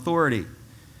their own authority.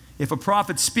 If a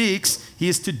prophet speaks, he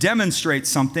is to demonstrate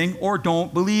something or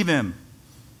don't believe him.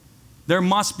 There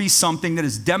must be something that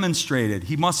is demonstrated.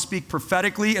 He must speak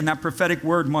prophetically, and that prophetic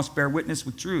word must bear witness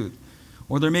with truth.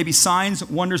 Or there may be signs,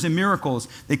 wonders, and miracles.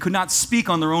 They could not speak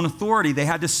on their own authority. They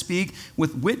had to speak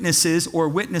with witnesses or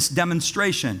witness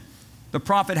demonstration. The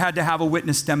prophet had to have a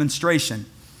witness demonstration.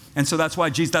 And so that's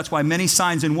why many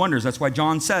signs and wonders, that's why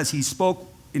John says, he spoke,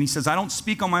 and he says, I don't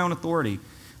speak on my own authority.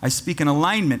 I speak in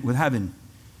alignment with heaven.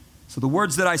 So the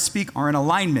words that I speak are in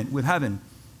alignment with heaven.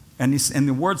 And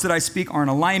the words that I speak are in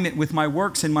alignment with my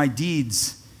works and my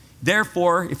deeds.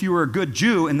 Therefore, if you were a good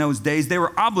Jew in those days, they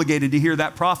were obligated to hear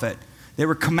that prophet. They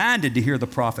were commanded to hear the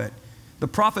prophet. The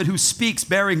prophet who speaks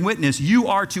bearing witness, you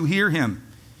are to hear him.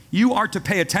 You are to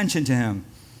pay attention to him.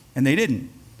 And they didn't.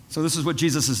 So this is what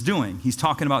Jesus is doing. He's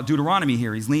talking about Deuteronomy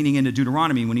here. He's leaning into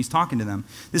Deuteronomy when he's talking to them.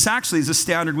 This actually is a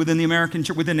standard within the American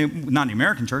church, not the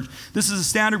American church. This is a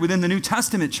standard within the New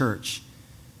Testament church.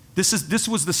 This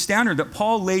was the standard that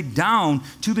Paul laid down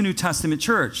to the New Testament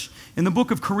church. In the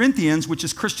book of Corinthians, which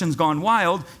is Christians Gone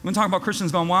Wild, you want to talk about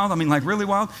Christians Gone Wild? I mean, like really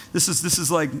wild? This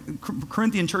is like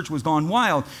Corinthian church was gone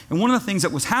wild. And one of the things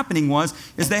that was happening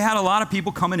is they had a lot of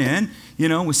people coming in,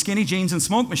 with skinny jeans and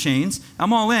smoke machines.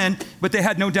 I'm all in, but they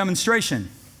had no demonstration.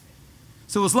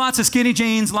 So it was lots of skinny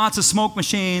jeans, lots of smoke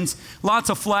machines, lots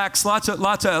of flex, lots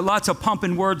of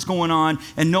pumping words going on,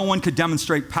 and no one could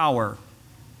demonstrate power.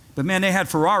 But man, they had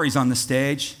Ferraris on the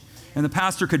stage. And the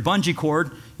pastor could bungee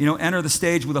cord, enter the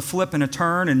stage with a flip and a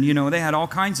turn. And, they had all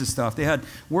kinds of stuff. They had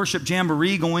worship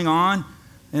jamboree going on.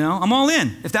 I'm all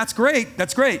in. If that's great,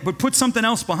 that's great. But put something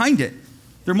else behind it.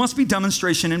 There must be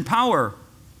demonstration in power.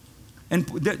 And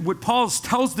what Paul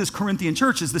tells this Corinthian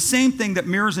church is the same thing that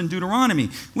mirrors in Deuteronomy.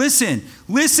 Listen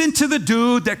to the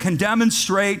dude that can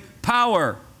demonstrate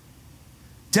power.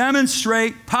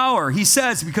 Demonstrate power. He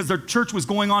says, because their church was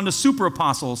going on to super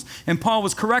apostles, and Paul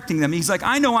was correcting them. He's like,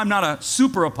 I know I'm not a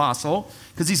super apostle,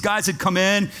 because these guys had come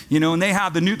in, and they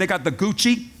got the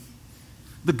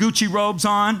Gucci robes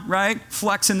on, right?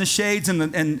 Flexing the shades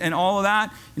and all of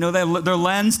that. They're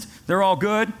lensed. They're all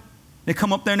good. They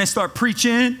come up there and they start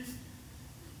preaching.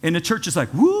 And the church is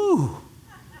like, woo.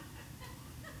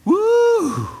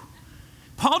 Woo.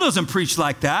 Paul doesn't preach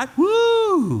like that.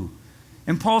 Woo.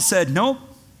 And Paul said, nope,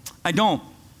 I don't.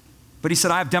 But he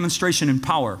said, I have demonstration in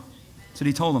power. That's what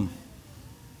he told them.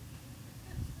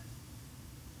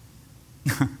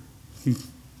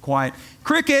 Quiet.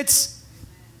 Crickets.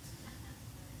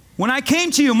 When I came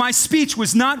to you, my speech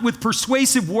was not with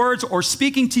persuasive words or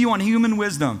speaking to you on human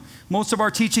wisdom. Most of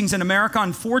our teachings in America,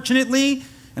 unfortunately,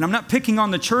 and I'm not picking on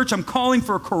the church, I'm calling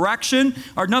for a correction,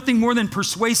 are nothing more than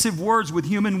persuasive words with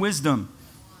human wisdom.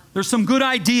 There's some good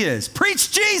ideas.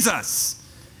 Preach Jesus.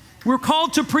 We're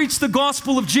called to preach the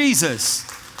gospel of Jesus.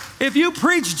 If you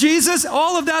preach Jesus,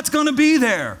 all of that's going to be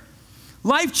there.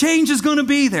 Life change is going to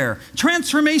be there.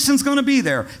 Transformation is going to be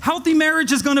there. Healthy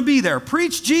marriage is going to be there.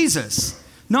 Preach Jesus,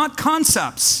 not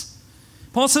concepts.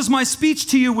 Paul says, my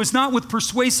speech to you was not with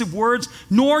persuasive words,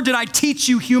 nor did I teach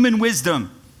you human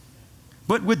wisdom,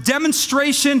 but with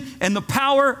demonstration and the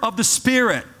power of the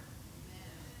Spirit.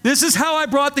 This is how I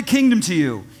brought the kingdom to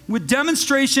you. With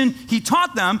demonstration, he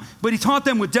taught them, but he taught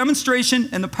them with demonstration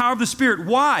and the power of the Spirit.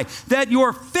 Why? That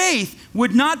your faith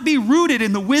would not be rooted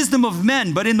in the wisdom of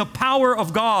men, but in the power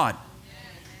of God.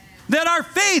 That our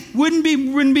faith wouldn't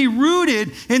be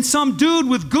rooted in some dude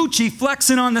with Gucci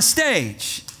flexing on the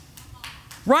stage.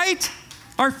 Right?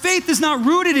 Our faith is not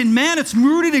rooted in man, it's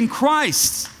rooted in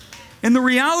Christ and the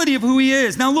reality of who he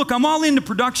is. Now look, I'm all into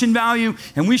production value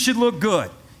and we should look good.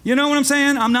 You know what I'm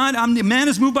saying? Man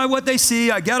is moved by what they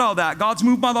see. I get all that. God's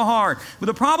moved by the heart. But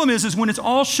the problem is when it's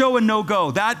all show and no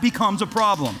go, that becomes a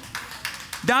problem.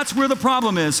 That's where the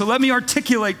problem is. So let me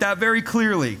articulate that very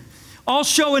clearly. All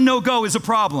show and no go is a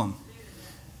problem.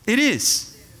 It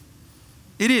is.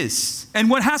 It is. And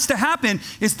what has to happen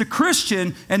is the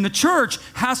Christian and the church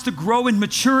has to grow in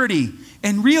maturity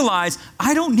and realize,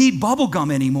 I don't need bubble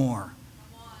gum anymore.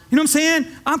 You know what I'm saying?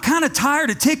 I'm kind of tired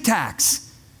of Tic Tacs.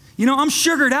 I'm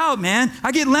sugared out, man.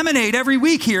 I get lemonade every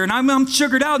week here, and I'm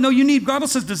sugared out. No, you need, Bible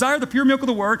says, desire the pure milk of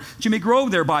the word that you may grow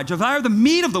thereby. Desire the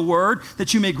meat of the word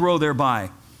that you may grow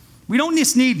thereby. We don't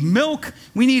just need milk,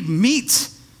 we need meat.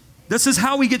 This is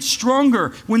how we get stronger.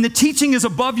 When the teaching is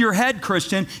above your head,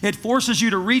 Christian, it forces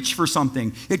you to reach for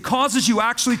something. It causes you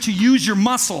actually to use your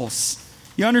muscles.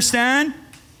 You understand?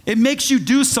 It makes you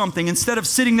do something instead of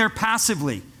sitting there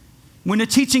passively. When the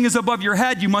teaching is above your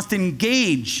head, you must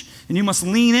engage and you must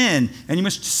lean in and you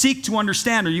must seek to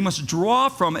understand, or you must draw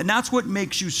from it, and that's what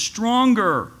makes you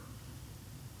stronger.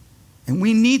 And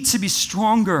we need to be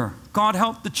stronger. God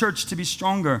help the church to be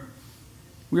stronger.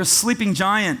 We are a sleeping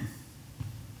giant.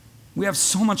 We have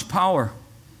so much power.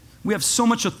 We have so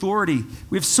much authority.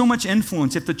 We have so much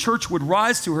influence. If the church would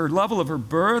rise to her level of her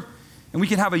birth and we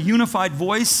could have a unified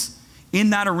voice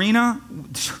in that arena,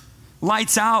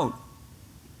 lights out.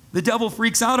 The devil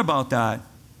freaks out about that.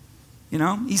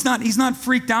 He's not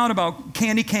freaked out about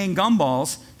candy cane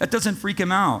gumballs. That doesn't freak him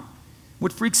out.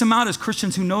 What freaks him out is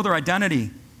Christians who know their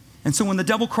identity. And so when the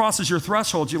devil crosses your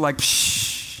threshold, you're like,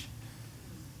 psh,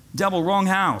 devil, wrong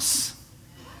house.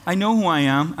 I know who I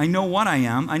am. I know what I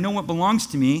am. I know what belongs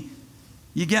to me.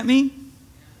 You get me?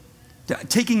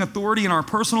 Taking authority in our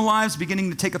personal lives, beginning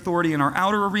to take authority in our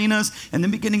outer arenas, and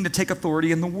then beginning to take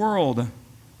authority in the world.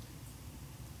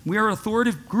 We are an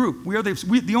authoritative group.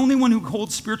 The only one who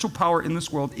holds spiritual power in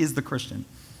this world is the Christian.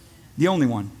 The only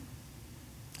one.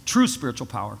 True spiritual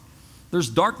power. There's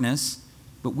darkness,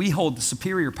 but we hold the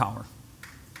superior power.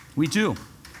 We do.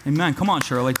 Amen. Come on,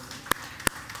 Shirley.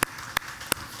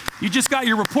 You just got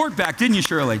your report back, didn't you,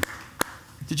 Shirley?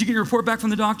 Did you get your report back from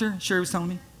the doctor? Sherry was telling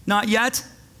me. Not yet?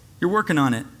 You're working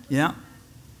on it. Yeah.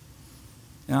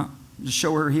 Yeah. Just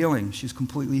show her healing. She's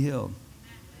completely healed.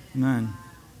 Amen.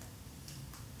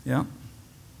 Yeah.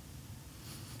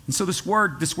 And so this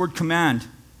word command,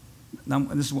 I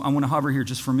want to hover here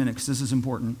just for a minute because this is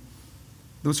important.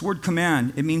 This word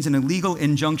command, it means an illegal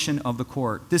injunction of the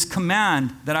court. This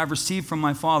command that I've received from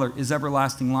my Father is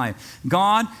everlasting life.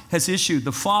 God has issued,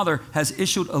 the Father has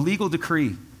issued a legal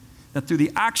decree that through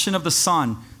the action of the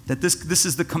Son, that this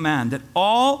is the command, that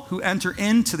all who enter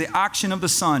into the action of the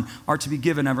Son are to be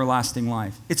given everlasting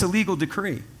life. It's a legal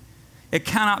decree. It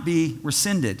cannot be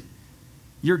rescinded.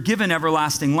 You're given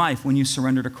everlasting life when you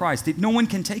surrender to Christ. No one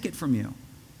can take it from you.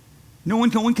 No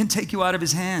one can take you out of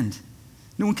his hand.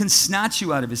 No one can snatch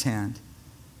you out of his hand.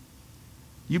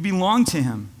 You belong to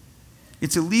him.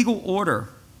 It's a legal order.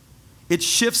 It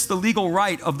shifts the legal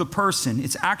right of the person.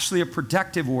 It's actually a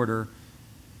protective order.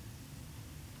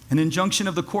 An injunction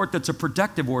of the court that's a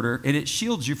protective order, and it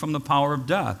shields you from the power of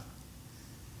death.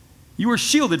 You are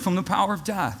shielded from the power of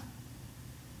death.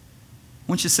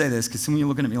 I want you to say this, because some of you are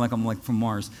looking at me like I'm like from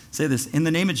Mars. Say this, in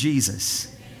the name of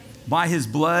Jesus, by his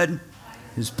blood,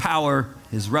 his power,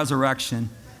 his resurrection,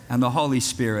 and the Holy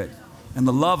Spirit, and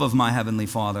the love of my Heavenly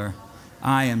Father,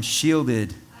 I am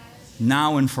shielded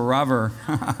now and forever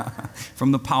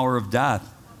from the power of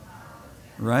death.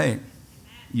 Right.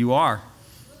 You are.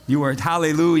 You are.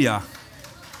 Hallelujah.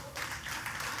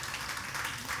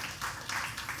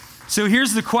 So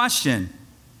here's the question.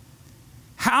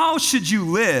 How should you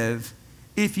live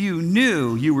if you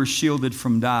knew you were shielded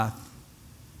from death?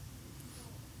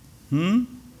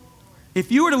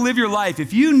 If you were to live your life,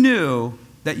 if you knew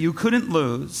that you couldn't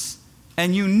lose,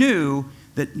 and you knew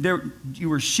that you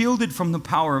were shielded from the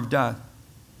power of death,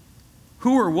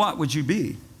 who or what would you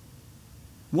be?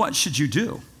 What should you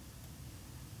do?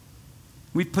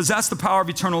 We possess the power of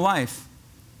eternal life,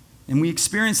 and we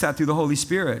experience that through the Holy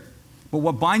Spirit. But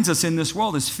what binds us in this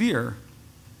world is fear.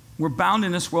 We're bound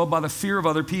in this world by the fear of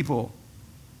other people.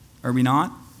 Are we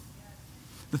not?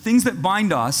 The things that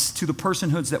bind us to the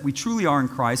personhoods that we truly are in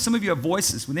Christ. Some of you have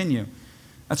voices within you.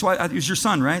 That's why it was your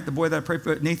son, right? The boy that I prayed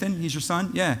for, Nathan, he's your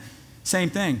son? Yeah, same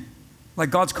thing. Like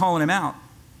God's calling him out.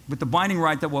 But the binding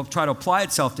right that will try to apply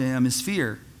itself to him is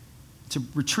fear. To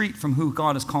retreat from who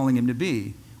God is calling him to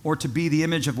be. Or to be the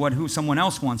image of who someone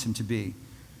else wants him to be.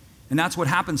 And that's what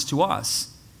happens to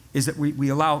us, is that we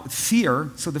allow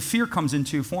fear. So the fear comes in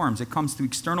two forms. It comes through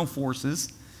external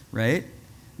forces, right?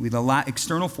 We allow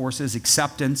external forces,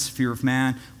 acceptance, fear of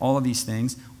man, all of these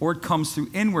things. Or it comes through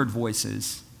inward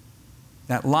voices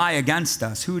that lie against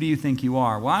us. Who do you think you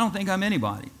are? Well, I don't think I'm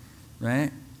anybody,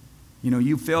 right? You know,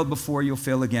 you failed before, you'll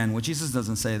fail again. Well, Jesus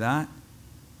doesn't say that,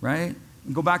 right?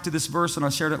 Go back to this verse, and I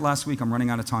shared it last week. I'm running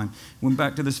out of time. Went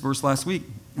back to this verse last week.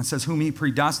 It says, whom he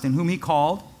predestined, whom he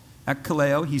called,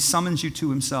 ekkaleo, he summons you to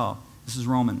himself. This is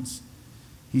Romans.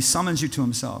 He summons you to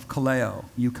himself. Kaleo,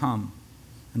 you come.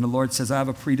 And the Lord says, I have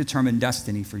a predetermined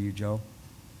destiny for you, Joe.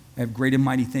 I have great and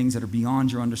mighty things that are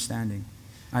beyond your understanding.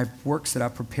 I have works that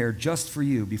I've prepared just for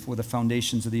you before the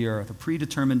foundations of the earth, a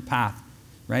predetermined path,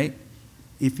 right?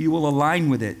 If you will align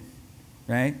with it,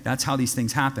 right? That's how these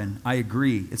things happen. I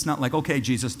agree. It's not like, okay,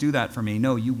 Jesus, do that for me.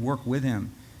 No, you work with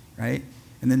him, right?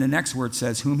 And then the next word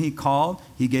says, whom he called,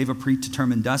 he gave a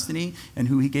predetermined destiny, and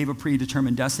who he gave a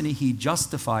predetermined destiny, he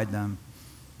justified them.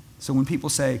 So when people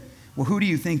say, well, who do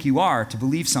you think you are to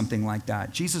believe something like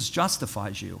that? Jesus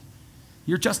justifies you.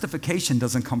 Your justification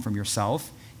doesn't come from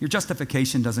yourself. Your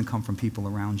justification doesn't come from people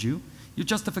around you. Your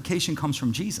justification comes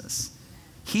from Jesus.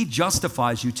 He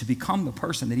justifies you to become the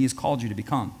person that he has called you to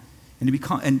become,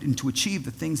 and to achieve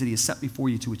the things that he has set before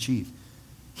you to achieve.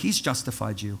 He's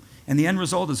justified you. And the end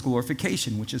result is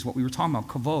glorification, which is what we were talking about,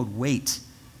 kavod, weight,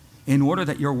 in order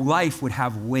that your life would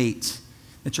have weight,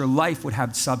 that your life would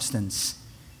have substance.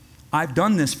 I've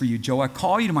done this for you, Joe. I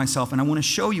call you to myself, and I want to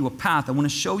show you a path. I want to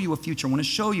show you a future. I want to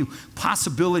show you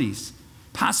possibilities,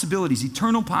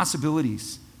 eternal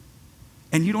possibilities.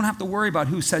 And you don't have to worry about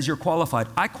who says you're qualified.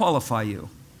 I qualify you.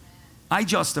 I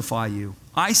justify you.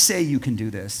 I say you can do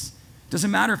this.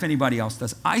 Doesn't matter if anybody else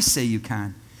does. I say you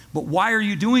can. But why are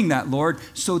you doing that, Lord?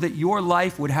 So that your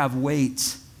life would have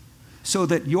weight. So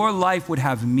that your life would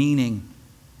have meaning.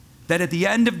 That at the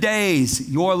end of days,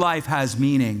 your life has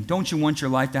meaning. Don't you want your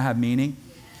life to have meaning?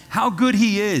 How good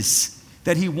he is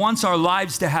that he wants our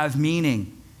lives to have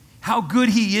meaning. How good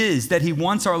he is that he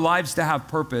wants our lives to have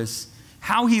purpose.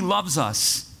 How he loves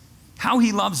us. How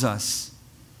he loves us.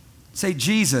 Say,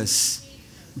 Jesus,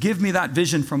 give me that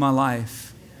vision for my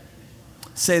life.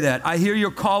 Say that. I hear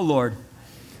your call, Lord.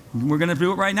 We're going to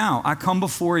do it right now. I come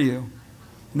before you.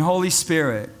 And Holy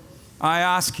Spirit, I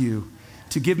ask you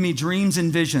to give me dreams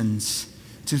and visions,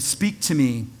 to speak to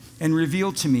me and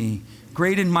reveal to me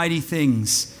great and mighty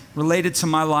things related to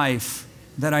my life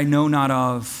that I know not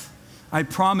of. I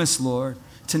promise, Lord,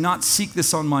 to not seek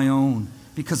this on my own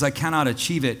because I cannot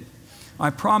achieve it.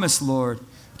 I promise, Lord,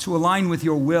 to align with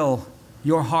your will,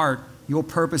 your heart, your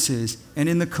purposes, and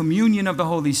in the communion of the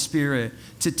Holy Spirit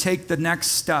to take the next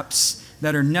steps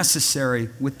that are necessary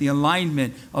with the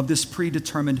alignment of this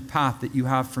predetermined path that you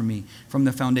have for me from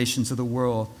the foundations of the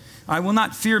world. I will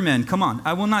not fear men. Come on.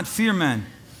 I will not fear men.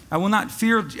 I will not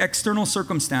fear external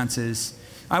circumstances.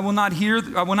 I will not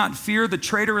fear the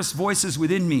traitorous voices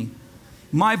within me.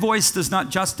 My voice does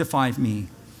not justify me.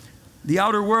 The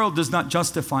outer world does not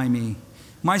justify me.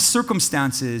 My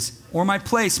circumstances or my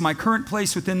place, my current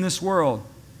place within this world.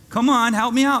 Come on,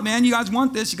 help me out, man. You guys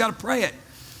want this. You got to pray it.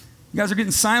 You guys are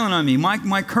getting silent on me.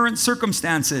 My current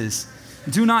circumstances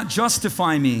do not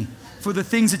justify me for the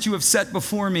things that you have set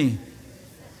before me.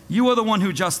 You are the one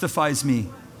who justifies me.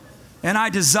 And I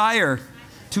desire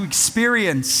to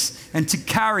experience and to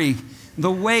carry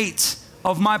the weight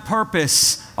of my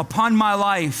purpose upon my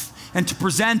life and to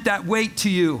present that weight to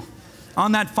you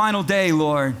on that final day,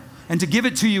 Lord, and to give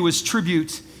it to you as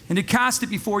tribute and to cast it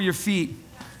before your feet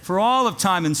for all of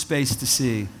time and space to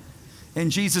see. In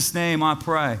Jesus' name I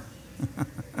pray.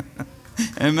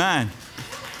 Amen.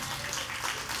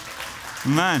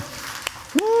 Amen.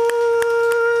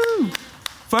 Woo!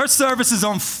 First service is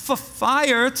on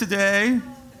fire today.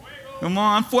 Come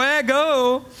on, fuego.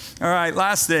 All right,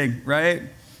 last thing, right?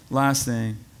 Last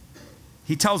thing.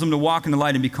 He tells them to walk in the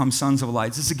light and become sons of light.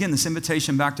 This is, again, this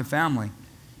invitation back to family.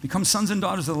 Become sons and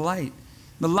daughters of the light.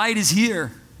 The light is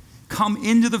here. Come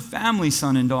into the family,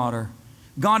 son and daughter.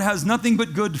 God has nothing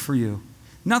but good for you.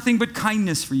 Nothing but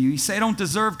kindness for you. You say, I don't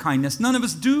deserve kindness. None of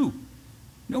us do.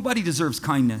 Nobody deserves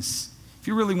kindness. If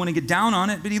you really want to get down on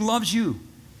it, but he loves you.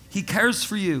 He cares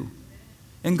for you.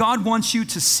 And God wants you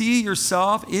to see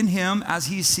yourself in him as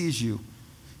he sees you.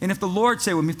 And if the Lord,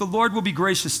 say with me, if the Lord will be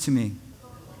gracious to me,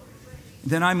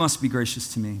 then I must be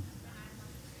gracious to me.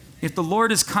 If the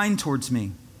Lord is kind towards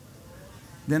me,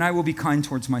 then I will be kind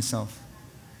towards myself.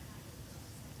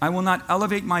 I will not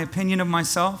elevate my opinion of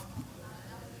myself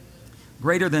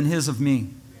greater than his of me.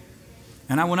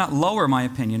 And I will not lower my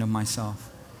opinion of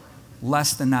myself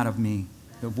less than that of me,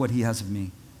 of what he has of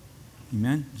me.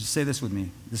 Amen? Just say this with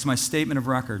me. This is my statement of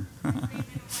record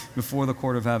before the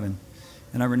court of heaven.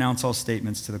 And I renounce all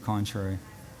statements to the contrary.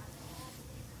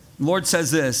 The Lord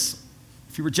says this,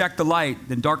 if you reject the light,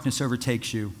 then darkness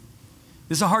overtakes you.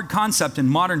 This is a hard concept in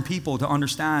modern people to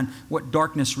understand what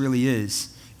darkness really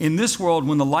is. In this world,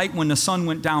 when the sun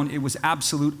went down, it was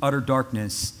absolute, utter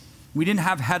darkness. We didn't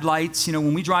have headlights. You know,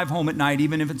 when we drive home at night,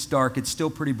 even if it's dark, it's still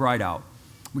pretty bright out.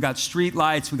 We got street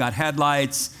lights, we got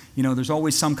headlights. You know, there's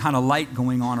always some kind of light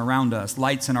going on around us.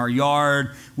 Lights in our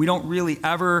yard. We don't really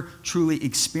ever truly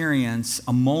experience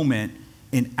a moment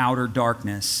in outer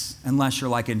darkness unless you're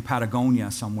like in Patagonia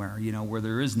somewhere, you know, where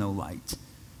there is no light.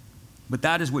 But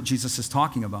that is what Jesus is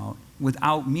talking about.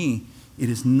 Without me, it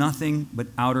is nothing but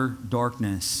outer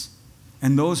darkness.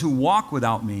 And those who walk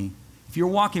without me, if you're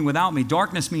walking without me,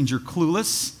 darkness means you're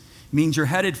clueless, means you're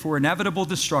headed for inevitable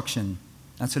destruction.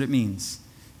 That's what it means.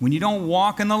 When you don't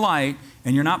walk in the light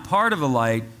and you're not part of the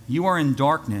light, you are in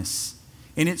darkness.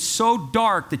 And it's so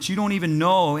dark that you don't even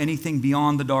know anything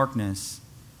beyond the darkness.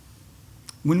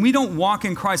 When we don't walk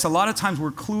in Christ, a lot of times we're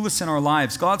clueless in our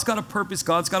lives. God's got a purpose.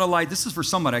 God's got a light. This is for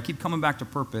somebody. I keep coming back to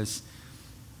purpose.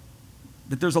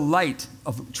 That there's a light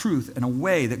of truth and a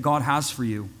way that God has for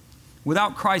you.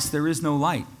 Without Christ, there is no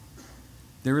light.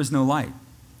 There is no light.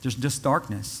 There's just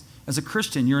darkness. As a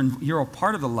Christian, you're a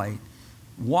part of the light.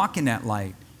 Walk in that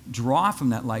light. Draw from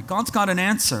that light. God's got an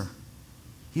answer.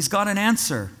 He's got an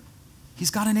answer. He's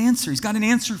got an answer. He's got an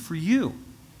answer for you.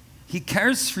 He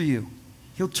cares for you.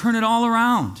 He'll turn it all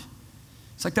around.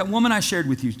 It's like that woman I shared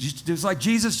with you. It was like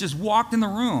Jesus just walked in the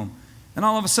room. And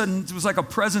all of a sudden, it was like a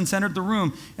presence entered the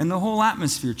room. And the whole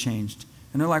atmosphere changed.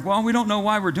 And they're like, well, we don't know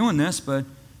why we're doing this, but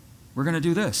we're going to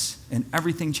do this. And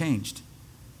everything changed.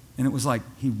 And it was like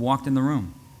he walked in the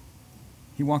room.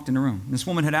 He walked in the room. And this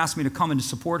woman had asked me to come and to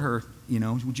support her. You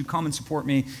know, would you come and support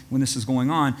me when this is going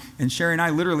on? And Sherry and I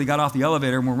literally got off the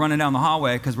elevator and we're running down the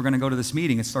hallway because we're going to go to this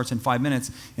meeting. It starts in 5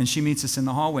 minutes. And she meets us in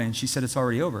the hallway and she said, it's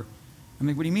already over. I'm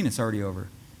like, what do you mean it's already over?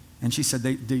 And she said,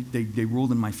 they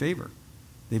ruled in my favor.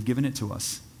 They've given it to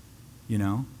us, you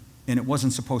know. And it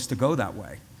wasn't supposed to go that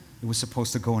way. It was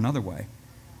supposed to go another way.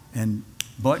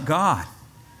 But God,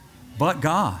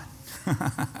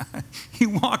 he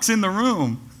walks in the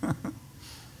room.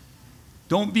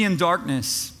 Don't be in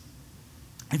darkness.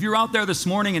 If you're out there this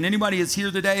morning and anybody is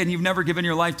here today and you've never given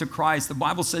your life to Christ, the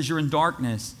Bible says you're in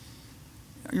darkness.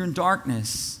 You're in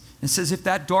darkness. It says if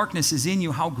that darkness is in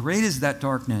you, how great is that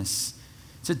darkness?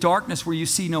 It's a darkness where you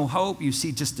see no hope, you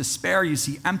see just despair, you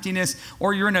see emptiness,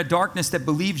 or you're in a darkness that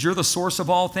believes you're the source of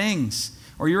all things,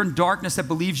 or you're in darkness that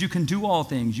believes you can do all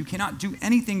things. You cannot do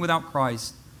anything without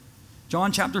Christ.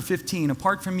 John chapter 15,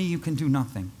 apart from me, you can do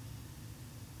nothing.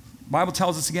 The Bible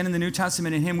tells us again in the New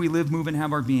Testament, in him we live, move, and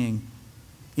have our being.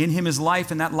 In him is life,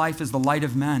 and that life is the light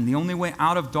of men. The only way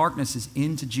out of darkness is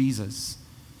into Jesus.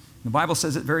 The Bible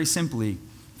says it very simply.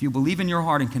 If you believe in your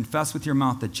heart and confess with your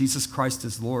mouth that Jesus Christ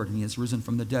is Lord and he has risen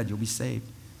from the dead, you'll be saved.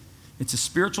 It's a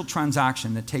spiritual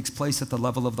transaction that takes place at the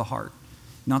level of the heart,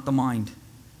 not the mind.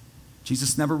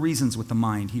 Jesus never reasons with the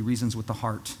mind. He reasons with the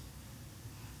heart.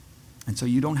 And so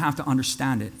you don't have to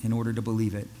understand it in order to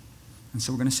believe it. And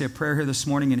so we're going to say a prayer here this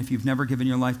morning, and if you've never given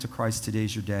your life to Christ,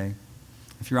 today's your day.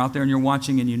 If you're out there and you're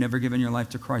watching and you've never given your life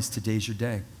to Christ, today's your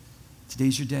day.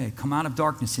 Today's your day. Come out of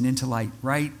darkness and into light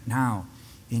right now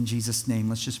in Jesus' name.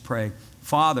 Let's just pray.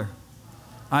 Father,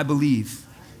 I believe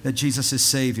that Jesus is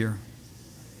Savior,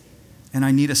 and I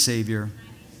need a Savior.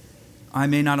 I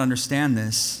may not understand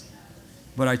this,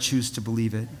 but I choose to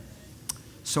believe it.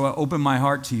 So I open my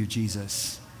heart to you,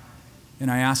 Jesus, and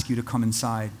I ask you to come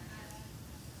inside.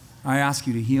 I ask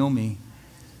you to heal me.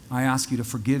 I ask you to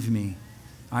forgive me.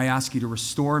 I ask you to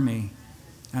restore me,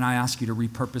 and I ask you to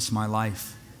repurpose my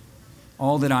life.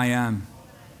 All that I am,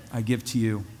 I give to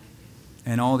you,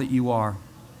 and all that you are,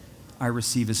 I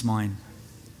receive as mine.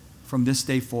 From this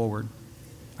day forward,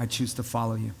 I choose to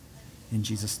follow you. In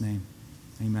Jesus' name,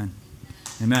 amen.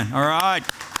 Amen. All right.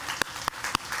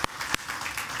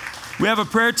 We have a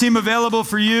prayer team available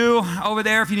for you over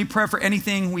there. If you need prayer for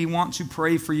anything, we want to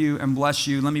pray for you and bless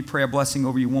you. Let me pray a blessing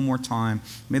over you one more time.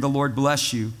 May the Lord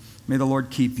bless you. May the Lord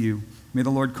keep you. May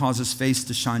the Lord cause his face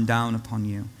to shine down upon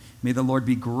you. May the Lord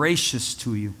be gracious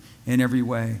to you in every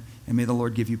way. And may the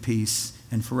Lord give you peace.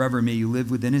 And forever may you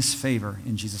live within his favor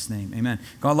in Jesus' name. Amen.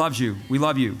 God loves you. We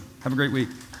love you. Have a great week.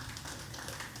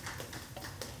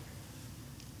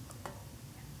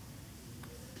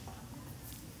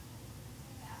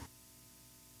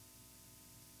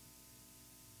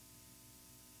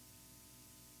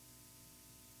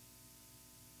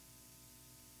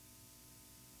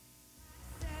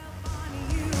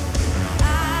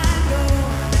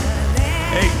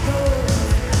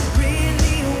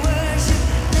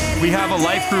 We have a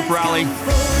life group rally.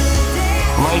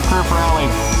 Life group rally.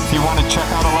 If you want to check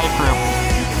out a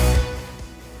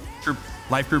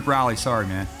Life group rally. Sorry,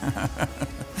 man.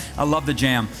 I love the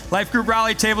jam. Life group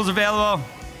rally tables available.